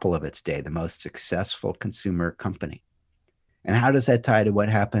the Apple of its day, the most successful consumer company? And how does that tie to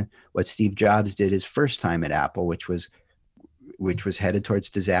what Steve Jobs did his first time at Apple, which was headed towards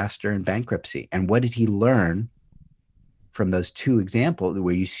disaster and bankruptcy? And what did he learn from those two examples,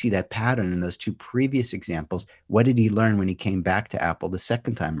 where you see that pattern in those two previous examples? What did he learn when he came back to Apple the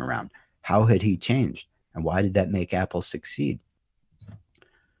second time around? How had he changed? And why did that make Apple succeed?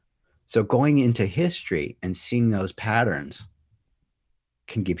 So going into history and seeing those patterns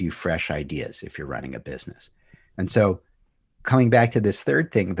can give you fresh ideas if you're running a business. And so coming back to this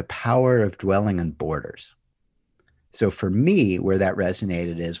third thing, the power of dwelling on borders. So for me, where that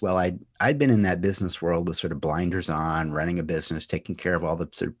resonated is, well, I'd been in that business world with sort of blinders on, running a business, taking care of all the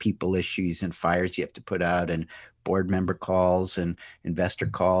sort of people issues and fires you have to put out, and board member calls and investor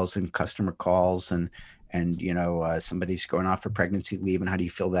calls and customer calls, and somebody's going off for pregnancy leave, and how do you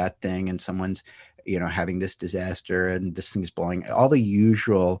fill that thing? And someone's, having this disaster, and this thing's blowing, all the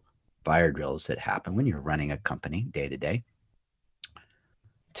usual fire drills that happen when you're running a company day to day,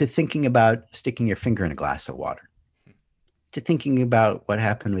 to thinking about sticking your finger in a glass of water, to thinking about what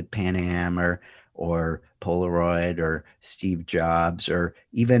happened with Pan Am or Polaroid or Steve Jobs, or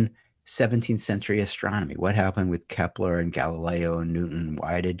even 17th century astronomy. What happened with Kepler and Galileo and Newton?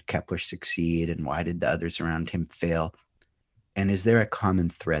 Why did Kepler succeed, and why did the others around him fail? And is there a common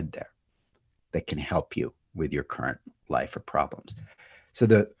thread there that can help you with your current life or problems?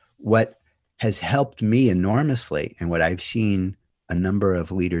 So what has helped me enormously, and what I've seen a number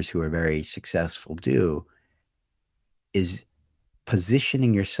of leaders who are very successful do, is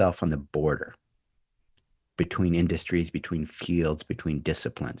positioning yourself on the border between industries, between fields, between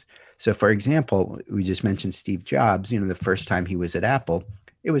disciplines. So for example, we just mentioned Steve Jobs. The first time he was at Apple,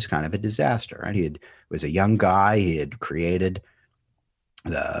 it was kind of a disaster, right? He was a young guy. He had created,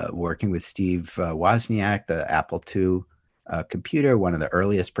 working with Steve Wozniak, the Apple II computer, one of the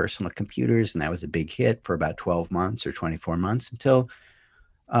earliest personal computers. And that was a big hit for about 12 months or 24 months, until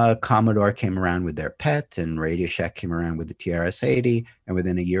Commodore came around with their PET, and Radio Shack came around with the TRS-80. And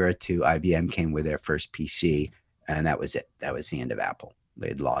within a year or two, IBM came with their first PC. And that was it. That was the end of Apple. They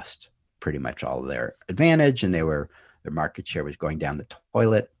had lost pretty much all of their advantage, and their market share was going down the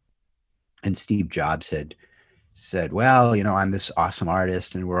toilet. And Steve Jobs had said, well, I'm this awesome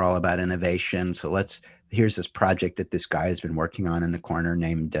artist, and we're all about innovation. So here's this project that this guy has been working on in the corner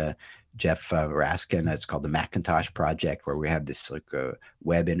named Jeff Raskin. It's called the Macintosh Project, where we have this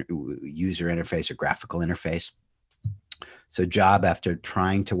web user interface, or graphical interface. So Jobs, after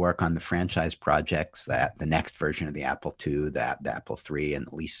trying to work on the franchise projects, that the next version of the Apple II, the Apple III, and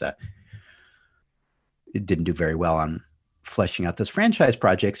the Lisa, it didn't do very well on fleshing out those franchise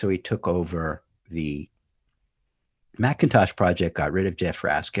projects. So he took over the Macintosh project, got rid of Jeff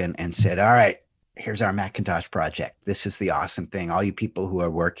Raskin, and said, all right, here's our Macintosh project. This is the awesome thing. All you people who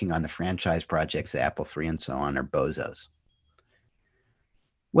are working on the franchise projects, the Apple III and so on, are bozos.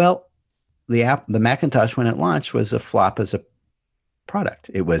 Well, the Macintosh, when it launched, was a flop as a product.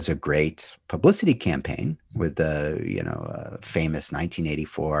 It was a great publicity campaign with a famous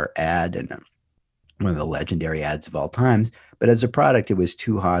 1984 ad, and one of the legendary ads of all times. But as a product, it was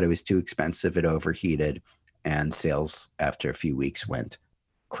too hot. It was too expensive. It overheated, and sales after a few weeks went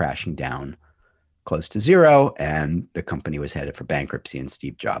crashing down close to zero, and the company was headed for bankruptcy, and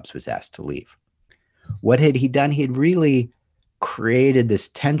Steve Jobs was asked to leave. What had he done? He had really created this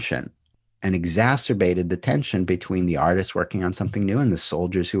tension and exacerbated the tension between the artists working on something new and the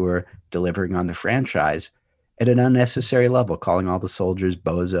soldiers who were delivering on the franchise at an unnecessary level, calling all the soldiers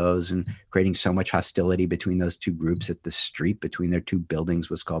bozos and creating so much hostility between those two groups that the street between their two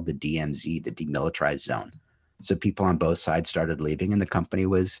buildings was called the DMZ, the Demilitarized Zone. So people on both sides started leaving, and the company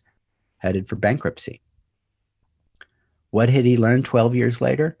was headed for bankruptcy. What had he learned 12 years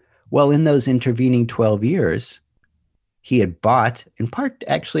later? Well, in those intervening 12 years, he had bought, in part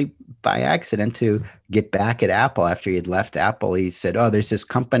actually by accident, to get back at Apple after he had left Apple. He said, oh, there's this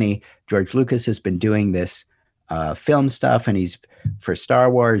company, George Lucas has been doing this film stuff, and he's for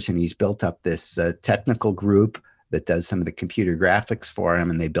Star Wars, and he's built up this technical group that does some of the computer graphics for him.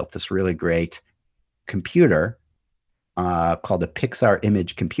 And they built this really great computer called the Pixar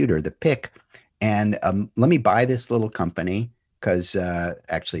Image Computer, the PIC. And let me buy this little company, because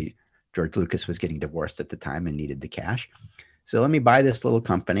actually George Lucas was getting divorced at the time and needed the cash. So let me buy this little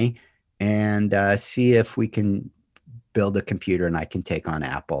company and see if we can build a computer and I can take on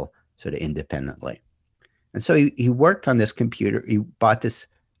Apple sort of independently. And so he worked on this computer. He bought this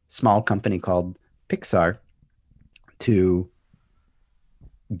small company called Pixar to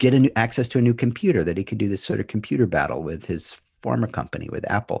get access to a new computer that he could do this sort of computer battle with his former company, with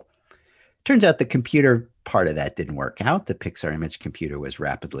Apple. Turns out the computer part of that didn't work out. The Pixar Image computer was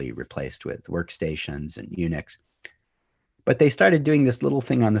rapidly replaced with workstations and Unix. But they started doing this little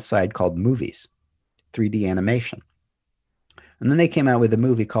thing on the side called movies, 3D animation. And then they came out with a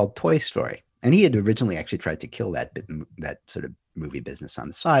movie called Toy Story. And he had originally actually tried to kill that sort of movie business on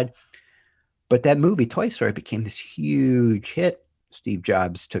the side. But that movie, Toy Story, became this huge hit. Steve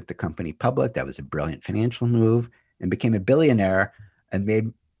Jobs took the company public. That was a brilliant financial move, and became a billionaire and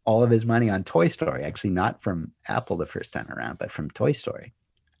made all of his money on Toy Story, actually not from Apple the first time around, but from Toy Story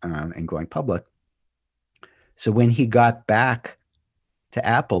and going public. So when he got back to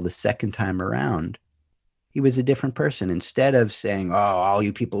Apple the second time around, he was a different person. Instead of saying, oh, all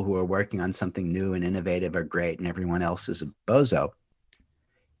you people who are working on something new and innovative are great and everyone else is a bozo,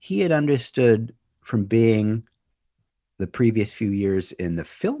 he had understood from being the previous few years in the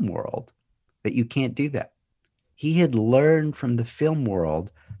film world that you can't do that. He had learned from the film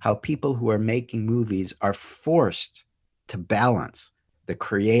world how people who are making movies are forced to balance the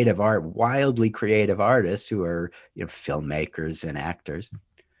creative art, wildly creative artists who are, filmmakers and actors,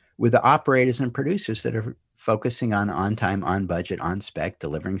 with the operators and producers that are focusing on time, on budget, on spec,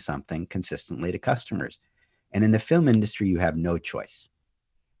 delivering something consistently to customers. And in the film industry, you have no choice.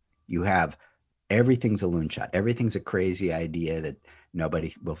 You have everything's a loon shot. Everything's a crazy idea that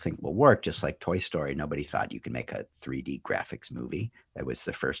nobody will think will work, just like Toy Story. Nobody thought you could make a 3D graphics movie. That was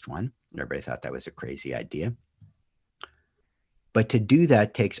the first one. Everybody thought that was a crazy idea. But to do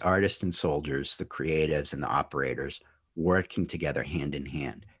that takes artists and soldiers, the creatives and the operators, working together hand in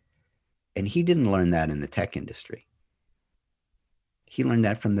hand. And he didn't learn that in the tech industry. He learned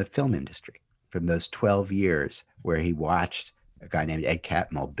that from the film industry, from those 12 years where he watched a guy named Ed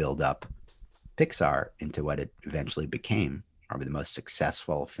Catmull build up Pixar into what it eventually became, probably the most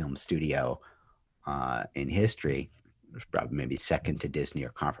successful film studio in history. It was probably maybe second to Disney or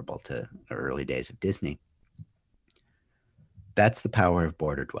comparable to the early days of Disney. That's the power of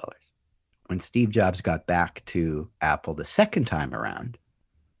border dwellers. When Steve Jobs got back to Apple the second time around,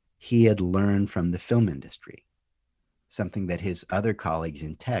 he had learned from the film industry, something that his other colleagues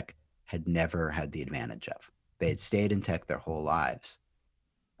in tech had never had the advantage of. They had stayed in tech their whole lives,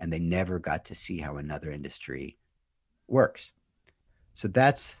 and they never got to see how another industry works. So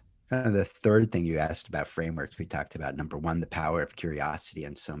that's kind of the third thing you asked about frameworks. We talked about, number one, the power of curiosity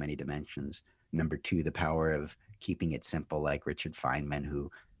on so many dimensions. Number two, the power of keeping it simple, like Richard Feynman,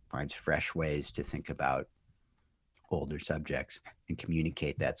 who finds fresh ways to think about older subjects and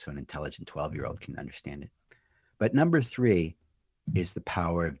communicate that so an intelligent 12-year-old can understand it. But number three is the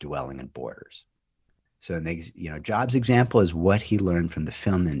power of dwelling in borders. So, Jobs' example is what he learned from the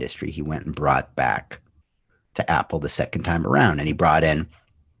film industry. He went and brought back to Apple the second time around, and he brought in,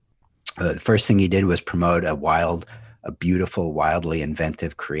 the first thing he did was promote a beautiful, wildly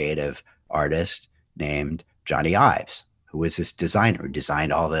inventive, creative artist named Johnny Ives, who was this designer who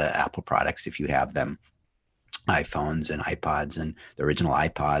designed all the Apple products, if you have them, iPhones and iPods and the original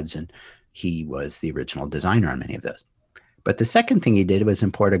iPods, and he was the original designer on many of those. But the second thing he did was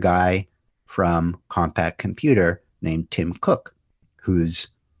import a guy from Compaq Computer named Tim Cook, whose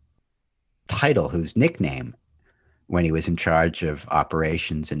nickname when he was in charge of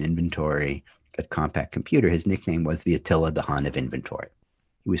operations and inventory at Compaq Computer, his nickname was the Attila the Hun of inventory.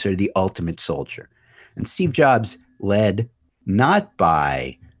 He was sort of the ultimate soldier. And Steve Jobs led not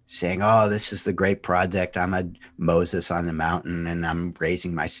by saying, oh, this is the great project. I'm a Moses on the mountain and I'm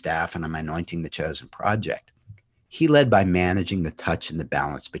raising my staff and I'm anointing the chosen project. He led by managing the touch and the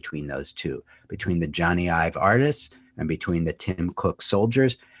balance between those two, between the Johnny Ive artists and between the Tim Cook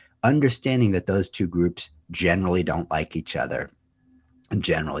soldiers, understanding that those two groups generally don't like each other and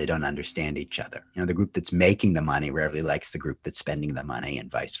generally don't understand each other. The group that's making the money rarely likes the group that's spending the money and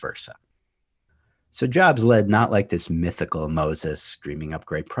vice versa. So Jobs led not like this mythical Moses dreaming up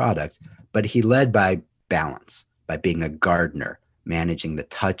great products, but he led by balance, by being a gardener, managing the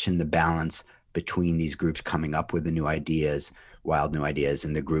touch and the balance between these groups coming up with the new ideas, wild new ideas,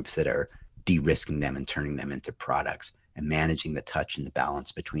 and the groups that are de-risking them and turning them into products, and managing the touch and the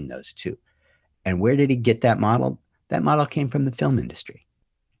balance between those two. And where did he get that model? That model came from the film industry.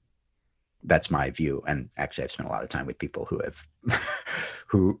 That's my view. And actually, I've spent a lot of time with people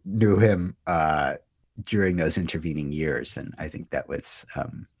who knew him during those intervening years. And I think that was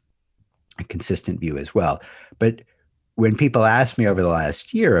a consistent view as well. But when people ask me over the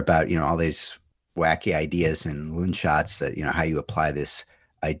last year about, all these wacky ideas and loonshots that, how you apply this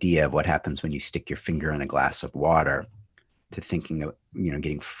idea of what happens when you stick your finger in a glass of water to thinking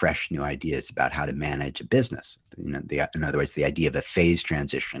getting fresh new ideas about how to manage a business. In other words, the idea of a phase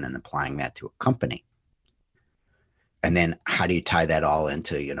transition and applying that to a company. And then how do you tie that all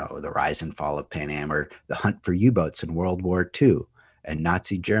into, the rise and fall of Pan Am, or the hunt for U-boats in World War II, and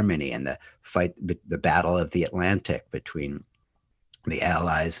Nazi Germany, and the Battle of the Atlantic between the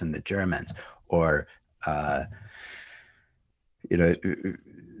Allies and the Germans, or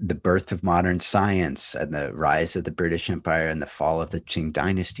the birth of modern science and the rise of the British Empire and the fall of the Qing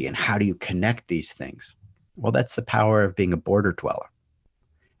dynasty. And how do you connect these things? Well, that's the power of being a border dweller.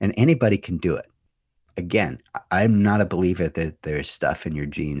 And anybody can do it. Again, I'm not a believer that there's stuff in your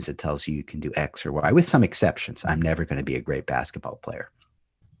genes that tells you can do X or Y, with some exceptions. I'm never going to be a great basketball player.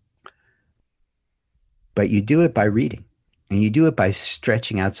 But you do it by reading, and you do it by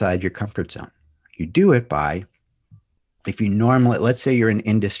stretching outside your comfort zone. You do it by, if you normally, let's say you're in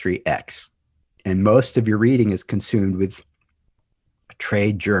industry X, and most of your reading is consumed with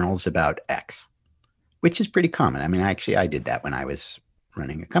trade journals about X, which is pretty common. I mean, actually, I did that when I was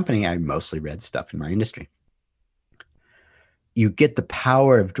running a company. I mostly read stuff in my industry. You get the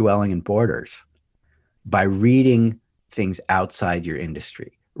power of dwelling in borders by reading things outside your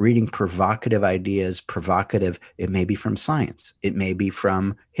industry, reading provocative ideas, it may be from science, it may be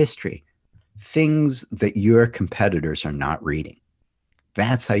from history, things that your competitors are not reading.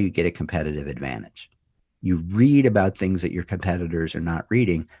 That's how you get a competitive advantage. You read about things that your competitors are not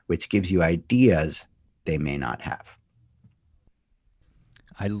reading, which gives you ideas they may not have.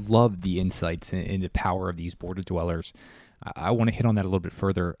 I love the insights and the power of these border dwellers. I want to hit on that a little bit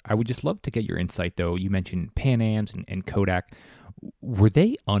further. I would just love to get your insight, though. You mentioned Pan Am's and Kodak. Were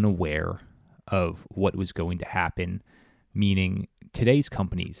they unaware of what was going to happen? Meaning today's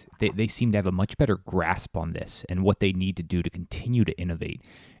companies, they seem to have a much better grasp on this and what they need to do to continue to innovate.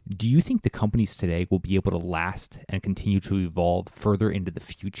 Do you think the companies today will be able to last and continue to evolve further into the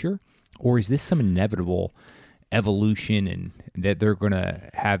future? Or is this some inevitable evolution and that they're going to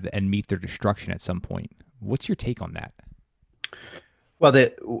have and meet their destruction at some point? What's your take on that? Well,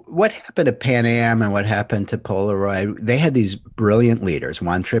 what happened to Pan Am and what happened to Polaroid, they had these brilliant leaders.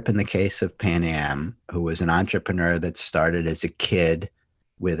 Juan Trippe, in the case of Pan Am, who was an entrepreneur that started as a kid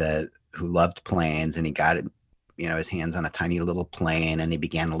who loved planes, and he got his hands on a tiny little plane, and he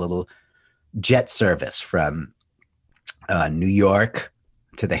began a little jet service from New York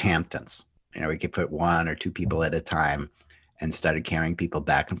to the Hamptons. We could put one or two people at a time, and started carrying people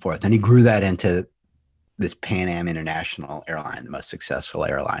back and forth. And he grew that into this Pan Am International airline, the most successful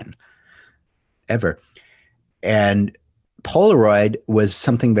airline ever. And Polaroid was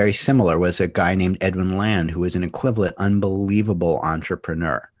something very similar, was a guy named Edwin Land, who was an equivalent, unbelievable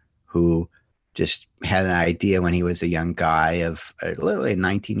entrepreneur who just had an idea when he was a young guy of literally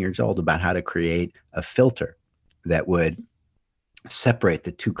 19 years old about how to create a filter that would separate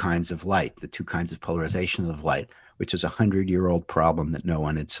the two kinds of light, the two kinds of polarizations of light, which was a 100-year-old problem that no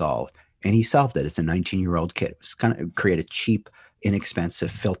one had solved. And he solved it as a 19-year-old kid. It was kind of create a cheap, inexpensive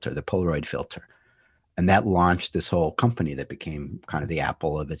filter, the Polaroid filter. And that launched this whole company that became kind of the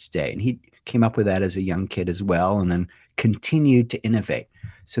Apple of its day. And he came up with that as a young kid as well, and then continued to innovate.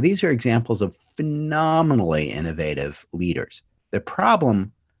 So these are examples of phenomenally innovative leaders. The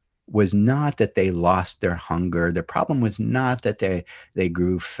problem was not that they lost their hunger. The problem was not that they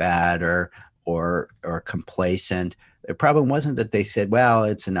grew fat or complacent. The problem wasn't that they said, well,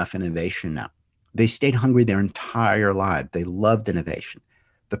 it's enough innovation now. They stayed hungry their entire life. They loved innovation.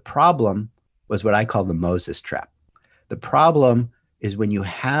 The problem was what I call the Moses trap. The problem is when you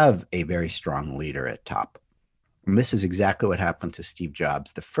have a very strong leader at top. And this is exactly what happened to Steve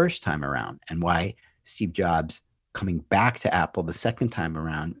Jobs the first time around, and why Steve Jobs coming back to Apple the second time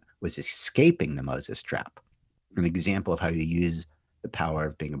around was escaping the Moses trap. An example of how you use the power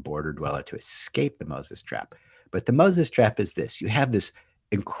of being a border dweller to escape the Moses trap. But the Moses trap is this. You have this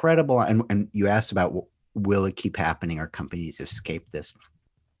incredible, and you asked about, will it keep happening? Are companies escape this?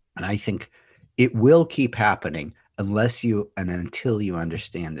 And I think it will keep happening until you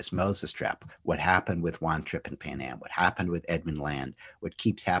understand this Moses trap. What happened with Juan Trippe and Pan Am, what happened with Edwin Land, what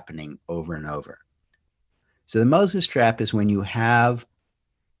keeps happening over and over. So the Moses trap is when you have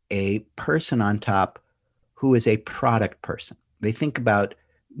a person on top who is a product person.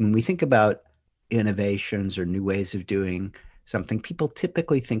 When we think about innovations or new ways of doing something, people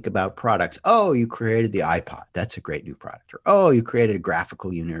typically think about products. Oh, you created the iPod. That's a great new product. Or, oh, you created a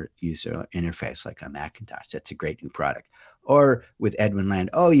graphical user interface like a Macintosh. That's a great new product. Or with Edwin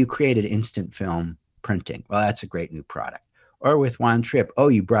Land, oh, you created instant film printing. Well, that's a great new product. Or with Juan Trippe, oh,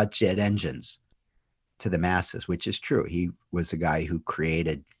 you brought jet engines to the masses, which is true. He was a guy who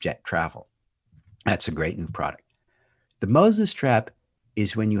created jet travel. That's a great new product. The Moses trap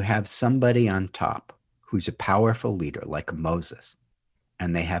is when you have somebody on top who's a powerful leader like Moses,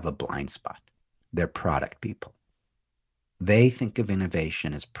 and they have a blind spot. They're product people. They think of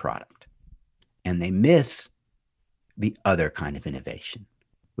innovation as product, and they miss the other kind of innovation,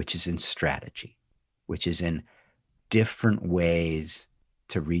 which is in strategy, which is in different ways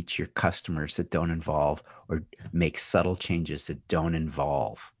to reach your customers that don't involve or make subtle changes that don't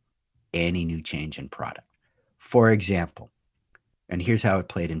involve any new change in product. For example, and here's how it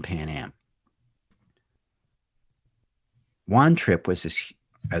played in Pan Am. Juan Trippe was this,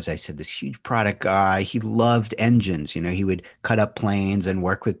 as I said, this huge product guy. He loved engines. You know, he would cut up planes and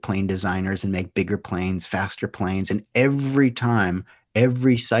work with plane designers and make bigger planes, faster planes. And every time,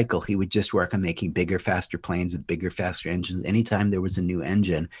 every cycle, he would just work on making bigger, faster planes with bigger, faster engines. Anytime there was a new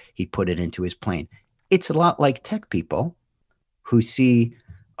engine, he'd put it into his plane. It's a lot like tech people who see,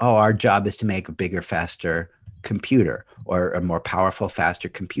 oh, our job is to make a bigger, faster computer, or a more powerful, faster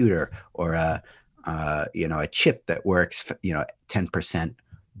computer, or a chip that works, 10%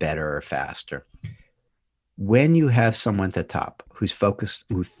 better or faster. When you have someone at the top who's focused,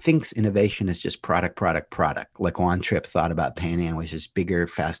 who thinks innovation is just product, like Juan Trippe thought about Pan Am, which is bigger,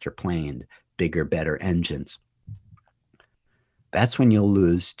 faster planes, bigger, better engines, that's when you'll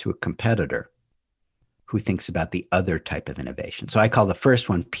lose to a competitor who thinks about the other type of innovation. So I call the first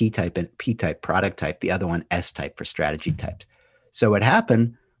one P-type product type, the other one S-type for strategy types. So what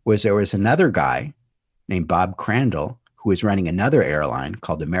happened was there was another guy named Bob Crandall who was running another airline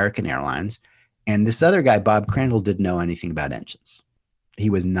called American Airlines. And this other guy, Bob Crandall, didn't know anything about engines. He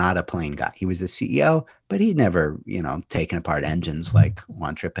was not a plane guy. He was a CEO, but he'd never, taken apart engines like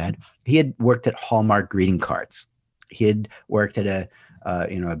Juan Trippe had. He had worked at Hallmark greeting cards. He had worked at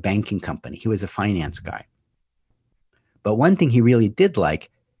a banking company. He was a finance guy. But one thing he really did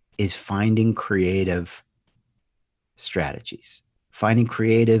like is finding creative strategies, finding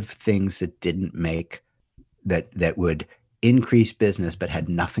creative things that didn't make, that would increase business, but had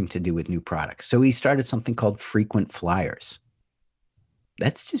nothing to do with new products. So he started something called frequent flyers.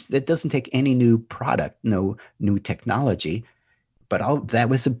 That doesn't take any new product, no new technology, but that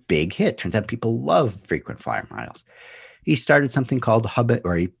was a big hit. Turns out people love frequent flyer miles. He started something called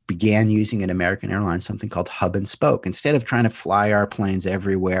he began using at American Airlines something called hub and spoke. Instead of trying to fly our planes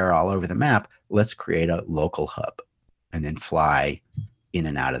everywhere all over the map, let's create a local hub and then fly in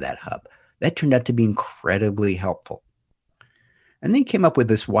and out of that hub. That turned out to be incredibly helpful. And then he came up with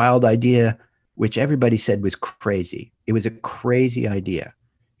this wild idea, which everybody said was crazy. It was a crazy idea.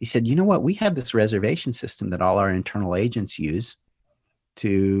 He said, you know what? We have this reservation system that all our internal agents use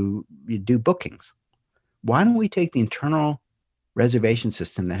to do bookings. Why don't we take the internal reservation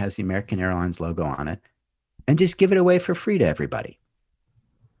system that has the American Airlines logo on it and just give it away for free to everybody?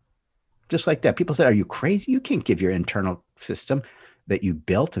 Just like that. People said, are you crazy? You can't give your internal system that you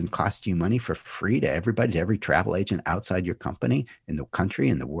built and cost you money for free to everybody, to every travel agent outside your company, in the country,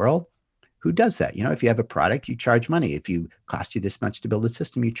 in the world. Who does that? If you have a product, you charge money. If you cost you this much to build a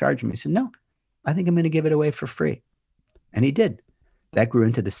system, you charge them. He said, no, I think I'm going to give it away for free. And he did. That grew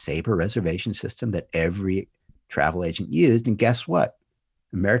into the Sabre reservation system that every travel agent used. And guess what?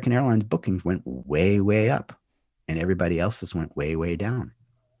 American Airlines bookings went way, way up, and everybody else's went way, way down.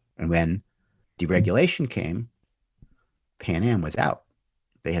 And when deregulation came, Pan Am was out.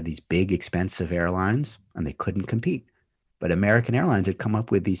 They had these big, expensive airlines, and they couldn't compete. But American Airlines had come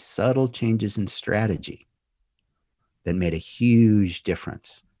up with these subtle changes in strategy that made a huge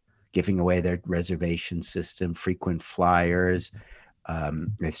difference, giving away their reservation system, frequent flyers.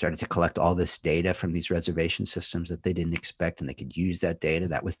 They started to collect all this data from these reservation systems that they didn't expect, and they could use that data.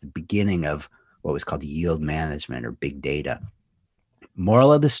 That was the beginning of what was called yield management or big data.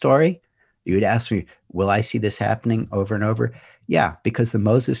 Moral of the story, you would ask me, will I see this happening over and over? Yeah, because the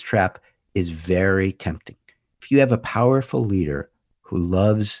Moses trap is very tempting. If you have a powerful leader who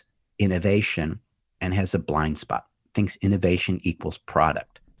loves innovation and has a blind spot, thinks innovation equals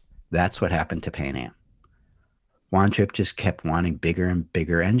product, that's what happened to Pan Am. Juan Trippe just kept wanting bigger and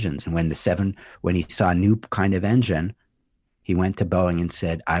bigger engines. And when he saw a new kind of engine, he went to Boeing and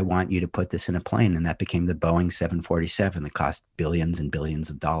said, I want you to put this in a plane. And that became the Boeing 747 that cost billions and billions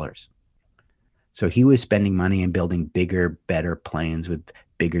of dollars. So he was spending money and building bigger, better planes with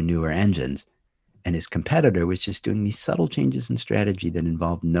bigger, newer engines. And his competitor was just doing these subtle changes in strategy that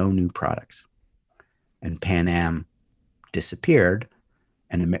involved no new products. And Pan Am disappeared.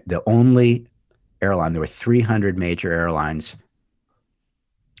 And the only airline, there were 300 major airlines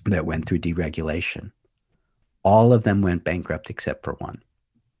that went through deregulation. All of them went bankrupt except for one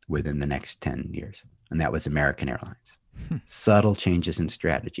within the next 10 years. And that was American Airlines. Subtle changes in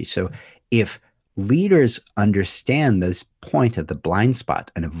strategy. So if leaders understand this point of the blind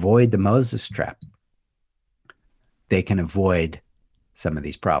spot and avoid the Moses trap, they can avoid some of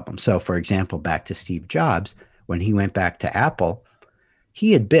these problems. So, for example, back to Steve Jobs, when he went back to Apple,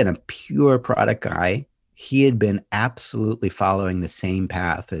 he had been a pure product guy. He had been absolutely following the same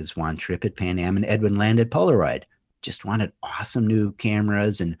path as Juan Tripp at Pan Am and Edwin Land at Polaroid. Just wanted awesome new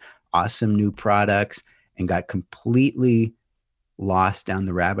cameras and awesome new products, and got completely lost down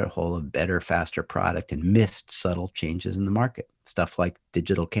the rabbit hole of better, faster product and missed subtle changes in the market, stuff like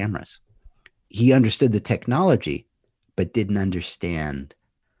digital cameras. He understood the technology, but didn't understand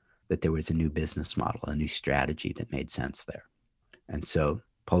that there was a new business model, a new strategy that made sense there. And so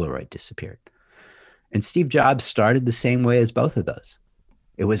Polaroid disappeared. And Steve Jobs started the same way as both of those.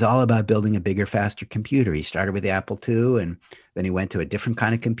 It was all about building a bigger, faster computer. He started with the Apple II, and then he went to a different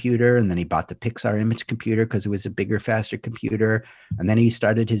kind of computer, and then he bought the Pixar image computer because it was a bigger, faster computer. And then he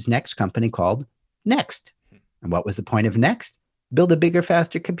started his next company called Next. And what was the point of Next? Build a bigger,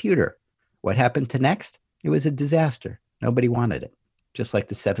 faster computer. What happened to Next? It was a disaster. Nobody wanted it, just like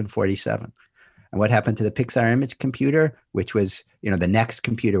the 747. And what happened to the Pixar image computer, which was, the next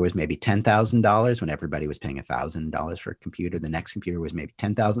computer was maybe $10,000 when everybody was paying $1,000 for a computer. The next computer was maybe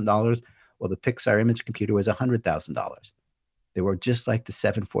 $10,000. Well, the Pixar image computer was $100,000. They were just like the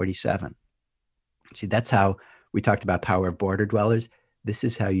 747. See, that's how we talked about power of border dwellers. This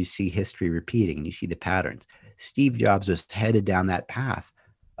is how you see history repeating, and you see the patterns. Steve Jobs was headed down that path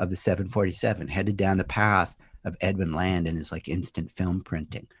of the 747, headed down the path of Edwin Land and his instant film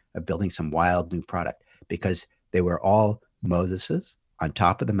printing, of building some wild new product, because they were all Moseses on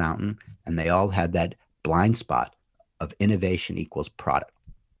top of the mountain, and they all had that blind spot of innovation equals product.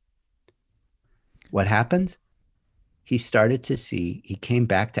 What happened? He started to see, he came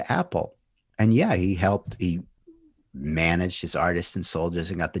back to Apple, and he managed his artists and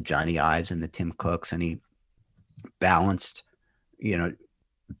soldiers and got the Johnny Ives and the Tim Cooks, and he balanced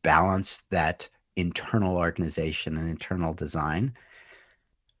that internal organization and internal design.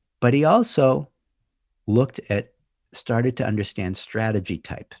 But he also started to understand strategy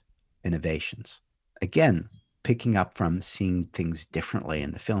type innovations. Again, picking up from seeing things differently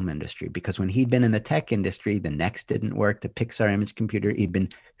in the film industry, because when he'd been in the tech industry, the Next didn't work, the Pixar image computer, he'd been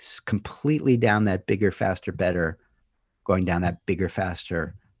completely down that bigger, faster, better, going down that bigger,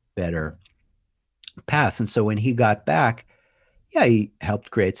 faster, better path. And so when he got back, he helped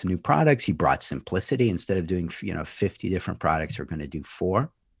create some new products. He brought simplicity. Instead of doing 50 different products, we're going to do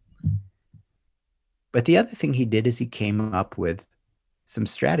 4. But the other thing he did is he came up with some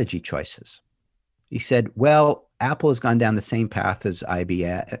strategy choices. He said, well, Apple has gone down the same path as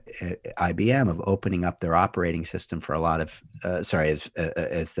IBM of opening up their operating system for a lot of, as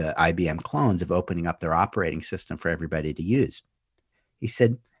the IBM clones of opening up their operating system for everybody to use. He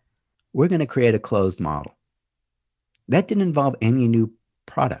said, we're going to create a closed model. That didn't involve any new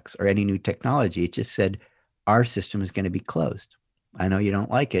products or any new technology. It just said, our system is going to be closed. I know you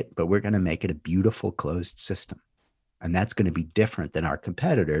don't like it, but we're going to make it a beautiful closed system. And that's going to be different than our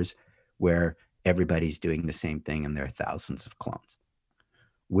competitors, where everybody's doing the same thing and there are thousands of clones.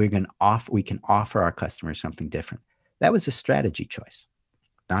 We can offer our customers something different. That was a strategy choice,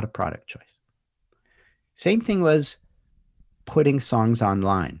 not a product choice. Same thing was putting songs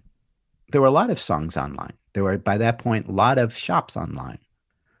online. There were a lot of songs online. There were, by that point, a lot of shops online.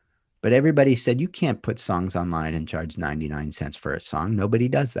 But everybody said, you can't put songs online and charge 99 cents for a song. Nobody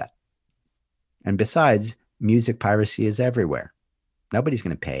does that. And besides, music piracy is everywhere. Nobody's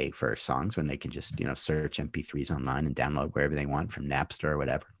going to pay for songs when they can just, search MP3s online and download wherever they want from Napster or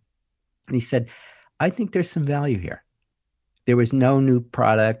whatever. And he said, I think there's some value here. There was no new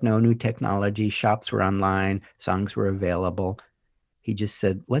product, no new technology. Shops were online. Songs were available. He just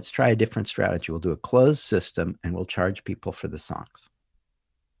said, let's try a different strategy. We'll do a closed system and we'll charge people for the songs.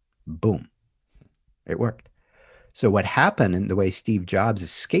 Boom. It worked. So what happened, and the way Steve Jobs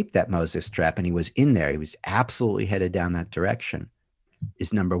escaped that Moses trap, and he was in there, he was absolutely headed down that direction,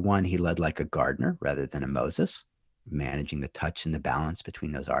 is number one, he led like a gardener rather than a Moses, managing the touch and the balance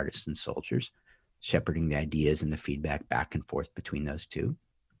between those artists and soldiers, shepherding the ideas and the feedback back and forth between those two.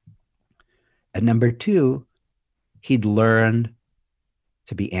 And number two, he'd learned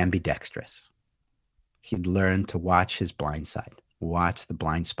to be ambidextrous. He'd learned to watch his blind side, watch the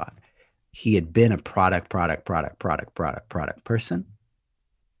blind spot. He had been a product person.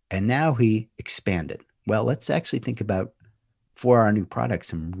 And now he expanded. Well, let's actually think about, for our new product,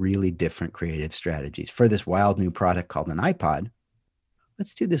 some really different creative strategies. For this wild new product called an iPod,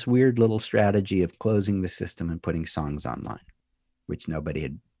 let's do this weird little strategy of closing the system and putting songs online, which nobody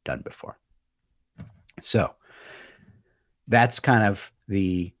had done before. So that's kind of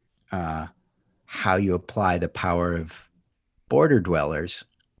the how you apply the power of border dwellers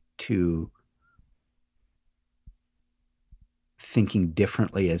to thinking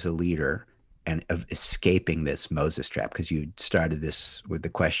differently as a leader and of escaping this Moses trap. Because you started this with the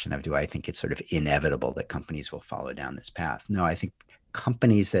question of, do I think it's sort of inevitable that companies will follow down this path? No, I think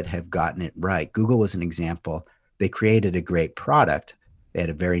companies that have gotten it right, Google was an example. They created a great product. They had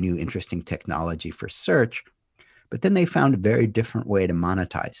a very new, interesting technology for search, but then they found a very different way to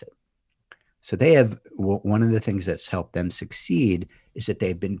monetize it. So they have, one of the things that's helped them succeed is that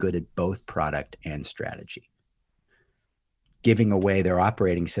they've been good at both product and strategy. Giving away their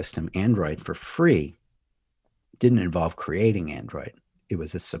operating system, Android, for free didn't involve creating Android. It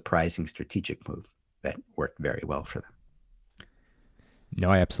was a surprising strategic move that worked very well for them.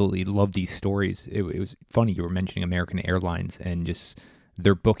 No, I absolutely love these stories. It was funny you were mentioning American Airlines and just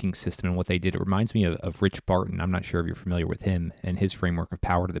their booking system and what they did. It reminds me of Rich Barton. I'm not sure if you're familiar with him and his framework of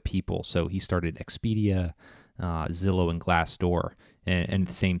power to the people. So he started Expedia, Zillow, and Glassdoor. And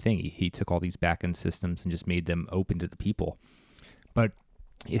the same thing. He took all these back-end systems and just made them open to the people. But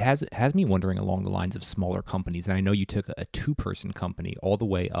it has me wondering along the lines of smaller companies. And I know you took a two-person company all the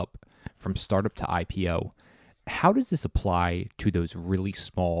way up from startup to IPO. How does this apply to those really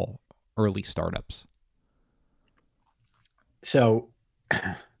small early startups? So,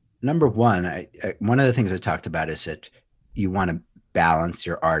 number one, one of the things I talked about is that you want to balance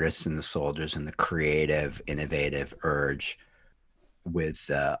your artists and the soldiers and the creative, innovative urge with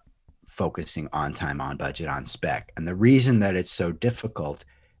focusing on time, on budget, on spec. And the reason that it's so difficult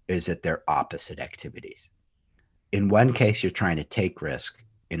is that they're opposite activities. In one case, you're trying to take risk.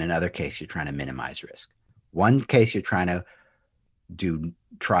 In another case, you're trying to minimize risk. One case, you're trying to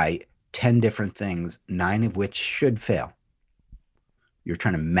try 10 different things, 9 of which should fail. You're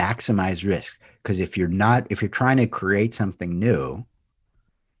trying to maximize risk, because if you're trying to create something new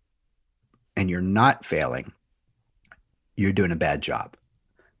and you're not failing, you're doing a bad job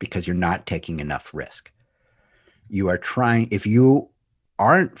because you're not taking enough risk. If you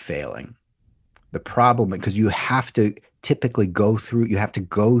aren't failing, the problem, because you have to typically go through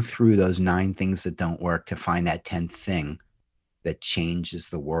those 9 things that don't work to find that 10th thing that changes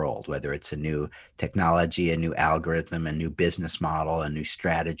the world, whether it's a new technology, a new algorithm, a new business model, a new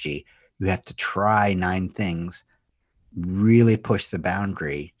strategy. You have to try 9 things, really push the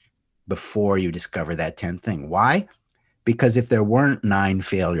boundary before you discover that 10th thing. Why? Because if there weren't 9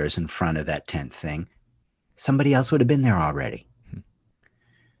 failures in front of that 10th thing, somebody else would have been there already.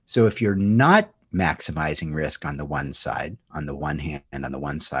 So if you're not maximizing risk on the one side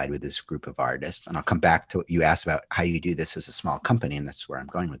with this group of artists, and I'll come back to what you asked about how you do this as a small company, and that's where I'm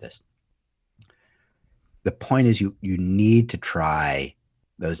going with this. The point is you need to try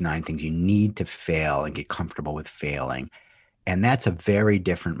those 9 things. You need to fail and get comfortable with failing. And that's a very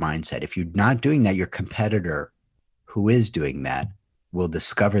different mindset. If you're not doing that, your competitor who is doing that will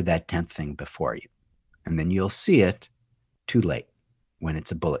discover that 10th thing before you. And then you'll see it too late when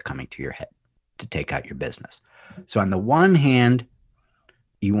it's a bullet coming to your head to take out your business. So on the one hand,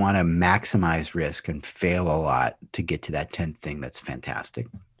 you want to maximize risk and fail a lot to get to that 10th thing that's fantastic.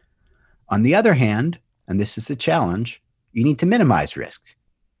 On the other hand, and this is the challenge, you need to minimize risk.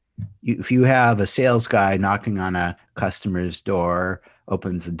 If you have a sales guy knocking on a customer's door,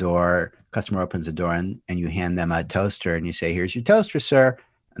 customer opens the door and you hand them a toaster and you say, "Here's your toaster, sir."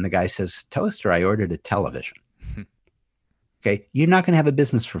 And the guy says, "Toaster, I ordered a television." Okay, you're not going to have a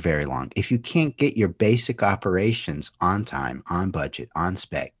business for very long. If you can't get your basic operations on time, on budget, on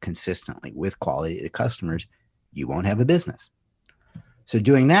spec, consistently with quality to customers, you won't have a business. So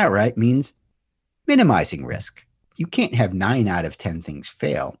doing that right means minimizing risk. You can't have 9 out of 10 things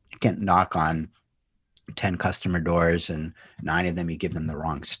fail. You can't knock on 10 customer doors and 9 of them you give them the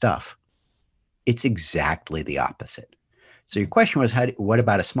wrong stuff. It's exactly the opposite. So your question was, what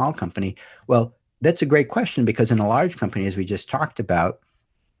about a small company? Well, that's a great question, because in a large company, as we just talked about,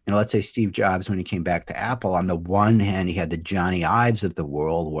 let's say Steve Jobs, when he came back to Apple, on the one hand, he had the Johnny Ives of the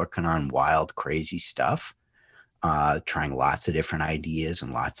world working on wild, crazy stuff, trying lots of different ideas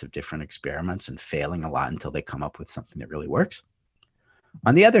and lots of different experiments and failing a lot until they come up with something that really works.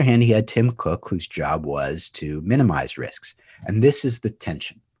 On the other hand, he had Tim Cook, whose job was to minimize risks. And this is the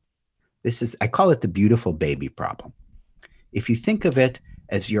tension. I call it the beautiful baby problem. If you think of it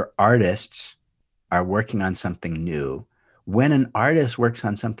as your artists are working on something new, when an artist works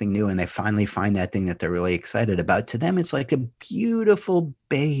on something new and they finally find that thing that they're really excited about, to them, it's like a beautiful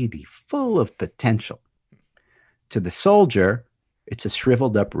baby full of potential. To the soldier, it's a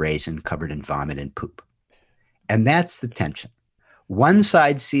shriveled up raisin covered in vomit and poop. And that's the tension. One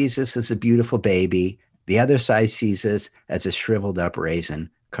side sees this as a beautiful baby. The other side sees this as a shriveled up raisin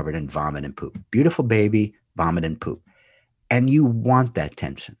covered in vomit and poop. Beautiful baby, vomit and poop. And you want that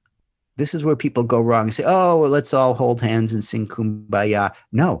tension. This is where people go wrong and say, oh, well, let's all hold hands and sing Kumbaya.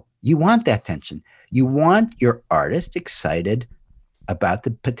 No, you want that tension. You want your artist excited about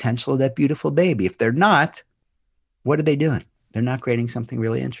the potential of that beautiful baby. If they're not, what are they doing? They're not creating something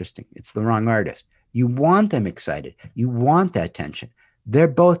really interesting. It's the wrong artist. You want them excited. You want that tension. They're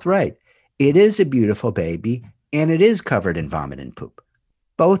both right. It is a beautiful baby, and it is covered in vomit and poop.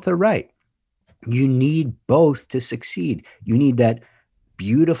 Both are right. You need both to succeed. You need that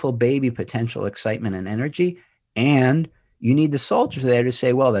beautiful baby potential excitement and energy, and you need the soldiers there to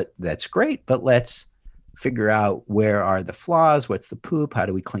say, well, that's great, but let's figure out where are the flaws, what's the poop, how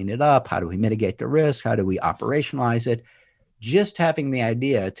do we clean it up, how do we mitigate the risk, how do we operationalize it. Just having the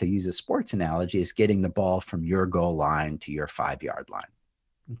idea, to use a sports analogy, is getting the ball from your goal line to your 5-yard line.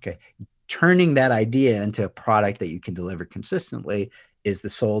 Okay. Turning that idea into a product that you can deliver consistently is the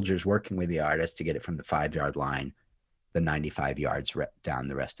soldiers working with the artist to get it from the 5-yard line, the 95 yards down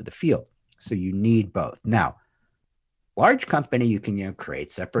the rest of the field. So you need both. Now, large company, you can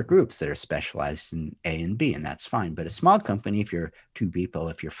create separate groups that are specialized in A and B, and that's fine. But a small company, if you're 2 people,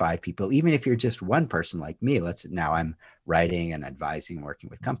 if you're 5 people, even if you're just one person like me, now I'm writing and advising, working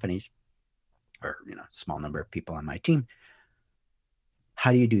with companies, or small number of people on my team.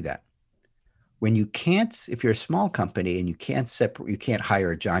 How do you do that? When you can't, if you're a small company and you can't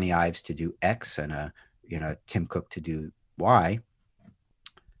hire Johnny Ives to do X and a Tim Cook to do Y.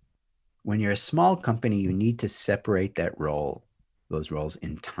 When you're a small company, you need to separate those roles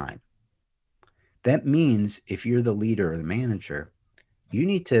in time. That means if you're the leader or the manager, you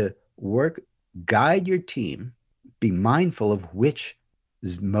need to guide your team, be mindful of which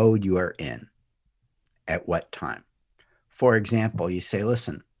mode you are in at what time. For example, you say,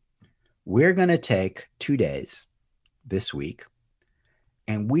 listen, we're going to take 2 days this week,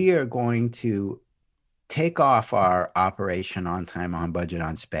 and we are going to take off our operation on time, on budget,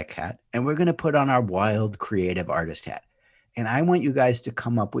 on spec hat, and we're going to put on our wild, creative artist hat. And I want you guys to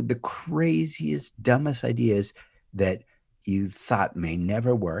come up with the craziest, dumbest ideas that you thought may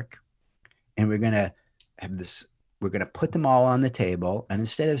never work. And we're going to put them all on the table. And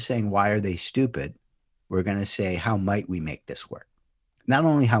instead of saying, why are they stupid? We're going to say, how might we make this work? Not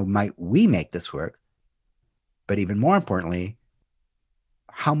only how might we make this work, but even more importantly,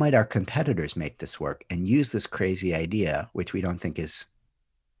 how might our competitors make this work and use this crazy idea, which we don't think is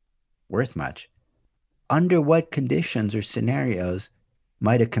worth much? Under what conditions or scenarios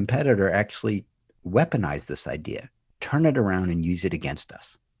might a competitor actually weaponize this idea, turn it around and use it against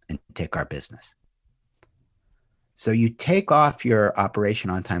us and take our business? So you take off your operation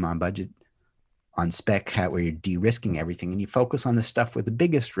on time, on budget, on spec hat, where you're de-risking everything, and you focus on the stuff with the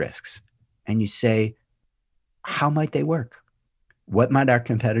biggest risks. And you say, how might they work? What might our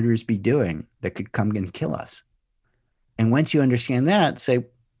competitors be doing that could come and kill us? And once you understand that, say,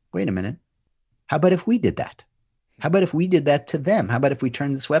 wait a minute, how about if we did that? How about if we did that to them? How about if we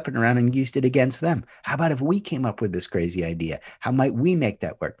turned this weapon around and used it against them? How about if we came up with this crazy idea? How might we make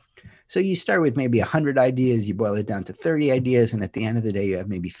that work? So you start with maybe 100 ideas, you boil it down to 30 ideas, and at the end of the day, you have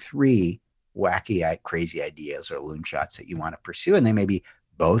maybe 3 wacky, crazy ideas or loon shots that you want to pursue. And they may be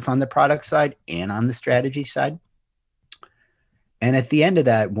both on the product side and on the strategy side. And at the end of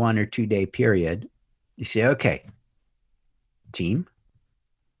that 1 or 2 day period, you say, okay, team,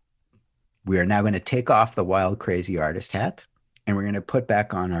 we are now going to take off the wild, crazy artist hat, and we're going to put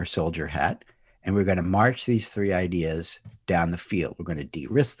back on our soldier hat, and we're going to march these 3 ideas down the field. We're going to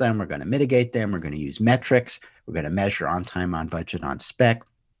de-risk them. We're going to mitigate them. We're going to use metrics. We're going to measure on time, on budget, on spec.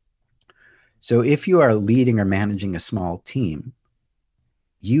 So if you are leading or managing a small team,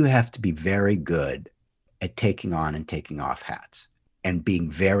 you have to be very good at taking on and taking off hats and being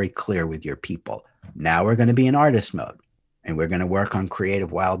very clear with your people. Now we're going to be in artist mode, and we're going to work on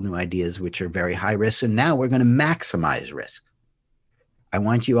creative, wild, new ideas, which are very high risk. And now we're going to maximize risk. I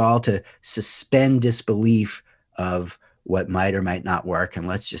want you all to suspend disbelief of what might or might not work, and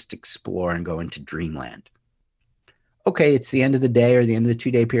let's just explore and go into dreamland. Okay, it's the end of the day or the end of the 2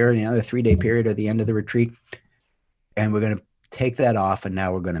 day period, the other 3 day period or the end of the retreat. And we're going to take that off, and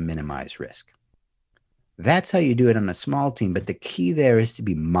now we're going to minimize risk. That's how you do it on a small team. But the key there is to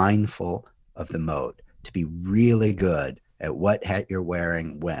be mindful of the mode, to be really good at what hat you're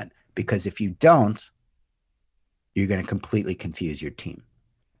wearing when. Because if you don't, you're going to completely confuse your team.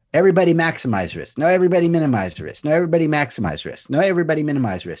 Everybody maximize risk. No, everybody minimize risk. No, everybody maximize risk. No, everybody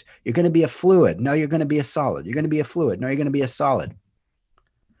minimize risk. You're going to be a fluid. No, you're going to be a solid. You're going to be a fluid. No, you're going to be a solid.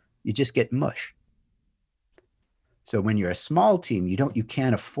 You just get mush. So when you're a small team, you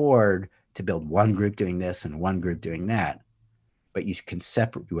can't afford to build one group doing this and one group doing that. but you can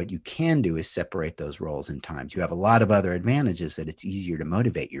separate. What you can do is separate those roles and times. You have a lot of other advantages, that it's easier to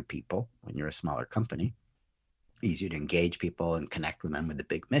motivate your people when you're a smaller company, easier to engage people and connect with them with a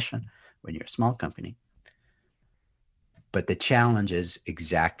big mission when you're a small company. But the challenge is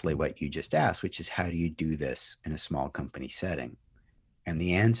exactly what you just asked, which is, how do you do this in a small company setting? And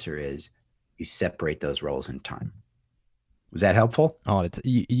the answer is, you separate those roles in time. Was that helpful? Oh,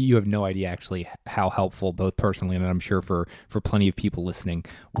 you have no idea actually how helpful, both personally and I'm sure for plenty of people listening.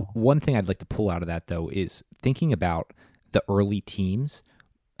 One thing I'd like to pull out of that, though, is thinking about the early teams.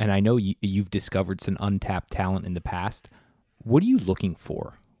 And I know you've discovered some untapped talent in the past. What are you looking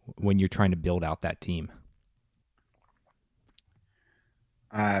for when you're trying to build out that team?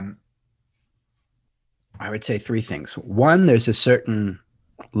 I would say three things. One, there's a certain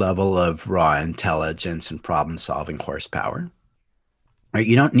level of raw intelligence and problem-solving horsepower. Right?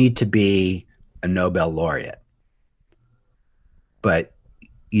 You don't need to be a Nobel laureate, but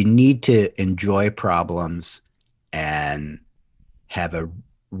you need to enjoy problems and have a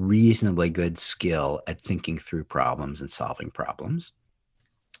reasonably good skill at thinking through problems and solving problems.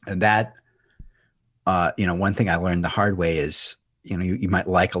 And that, one thing I learned the hard way is, you might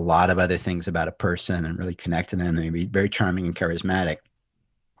like a lot of other things about a person and really connect to them and be very charming and charismatic.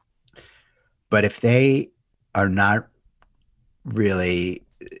 But if they are not really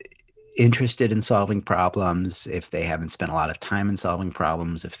interested in solving problems, if they haven't spent a lot of time in solving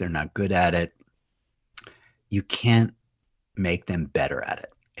problems, if they're not good at it, you can't make them better at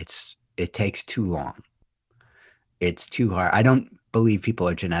it. It takes too long. It's too hard. I don't believe people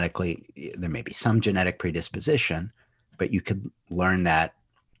are genetically, there may be some genetic predisposition, but you could learn that.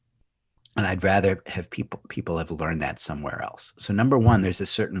 And I'd rather have people have learned that somewhere else. So number one, there's a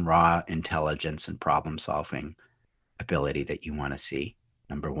certain raw intelligence and problem solving ability that you want to see.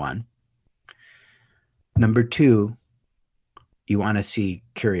 Number one. Number two, you want to see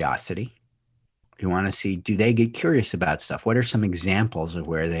curiosity. You want to see, do they get curious about stuff? What are some examples of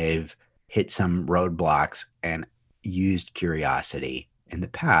where they've hit some roadblocks and used curiosity in the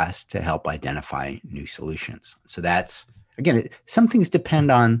past to help identify new solutions? So that's, again, some things depend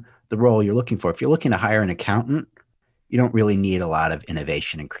on the role you're looking for. If you're looking to hire an accountant, you don't really need a lot of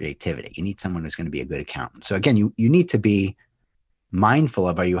innovation and creativity. You need someone who's going to be a good accountant. So again, you need to be mindful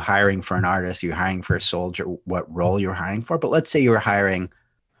of, are you hiring for an artist? Are you hiring for a soldier? What role you're hiring for? But let's say you're hiring,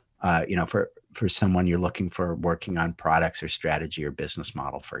 for someone you're looking for working on products or strategy or business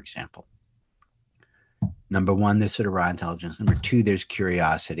model, for example. Number one, there's sort of raw intelligence. Number two, there's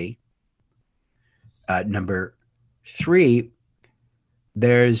curiosity. Number three,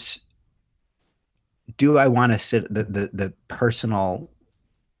 there's, do I want to sit the personal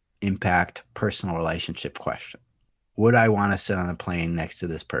impact, personal relationship question? Would I want to sit on a plane next to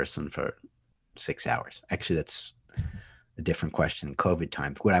this person for 6 hours? Actually, that's a different question in COVID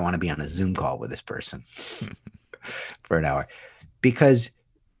times. Would I want to be on a Zoom call with this person for an hour? Because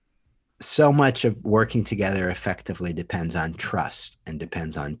so much of working together effectively depends on trust and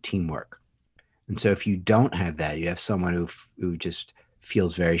depends on teamwork. And so if you don't have that, you have someone who just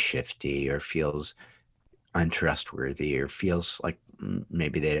feels very shifty or feels untrustworthy or feels like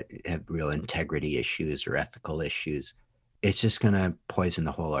maybe they have real integrity issues or ethical issues, it's just going to poison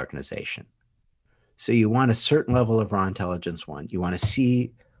the whole organization. So you want a certain level of raw intelligence. One, you want to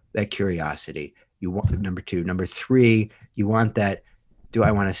see that curiosity. You want, number two. Number three, you want that, do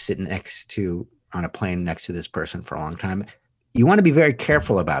I want to sit on a plane next to this person for a long time? You want to be very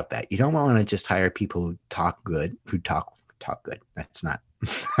careful about that. You don't want to just hire people who talk good. That's not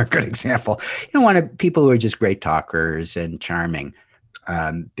a good example. You don't want people who are just great talkers and charming,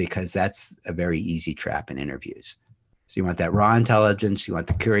 because that's a very easy trap in interviews. So you want that raw intelligence, you want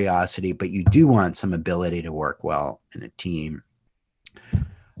the curiosity, but you do want some ability to work well in a team.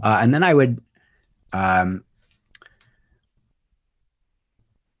 And then I would, I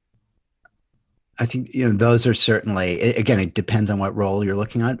think, those are certainly, again, it depends on what role you're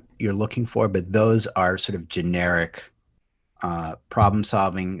looking for, but those are sort of generic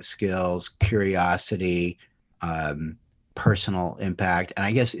problem-solving skills, curiosity, personal impact. And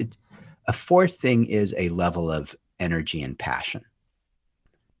I guess a fourth thing is a level of energy and passion.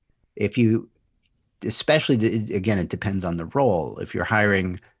 Especially, again, it depends on the role. If you're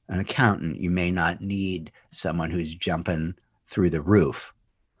hiring an accountant, you may not need someone who's jumping through the roof.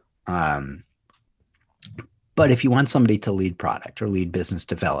 But if you want somebody to lead product or lead business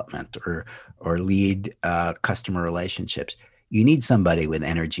development or lead customer relationships, you need somebody with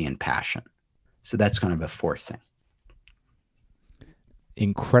energy and passion. So that's kind of a fourth thing.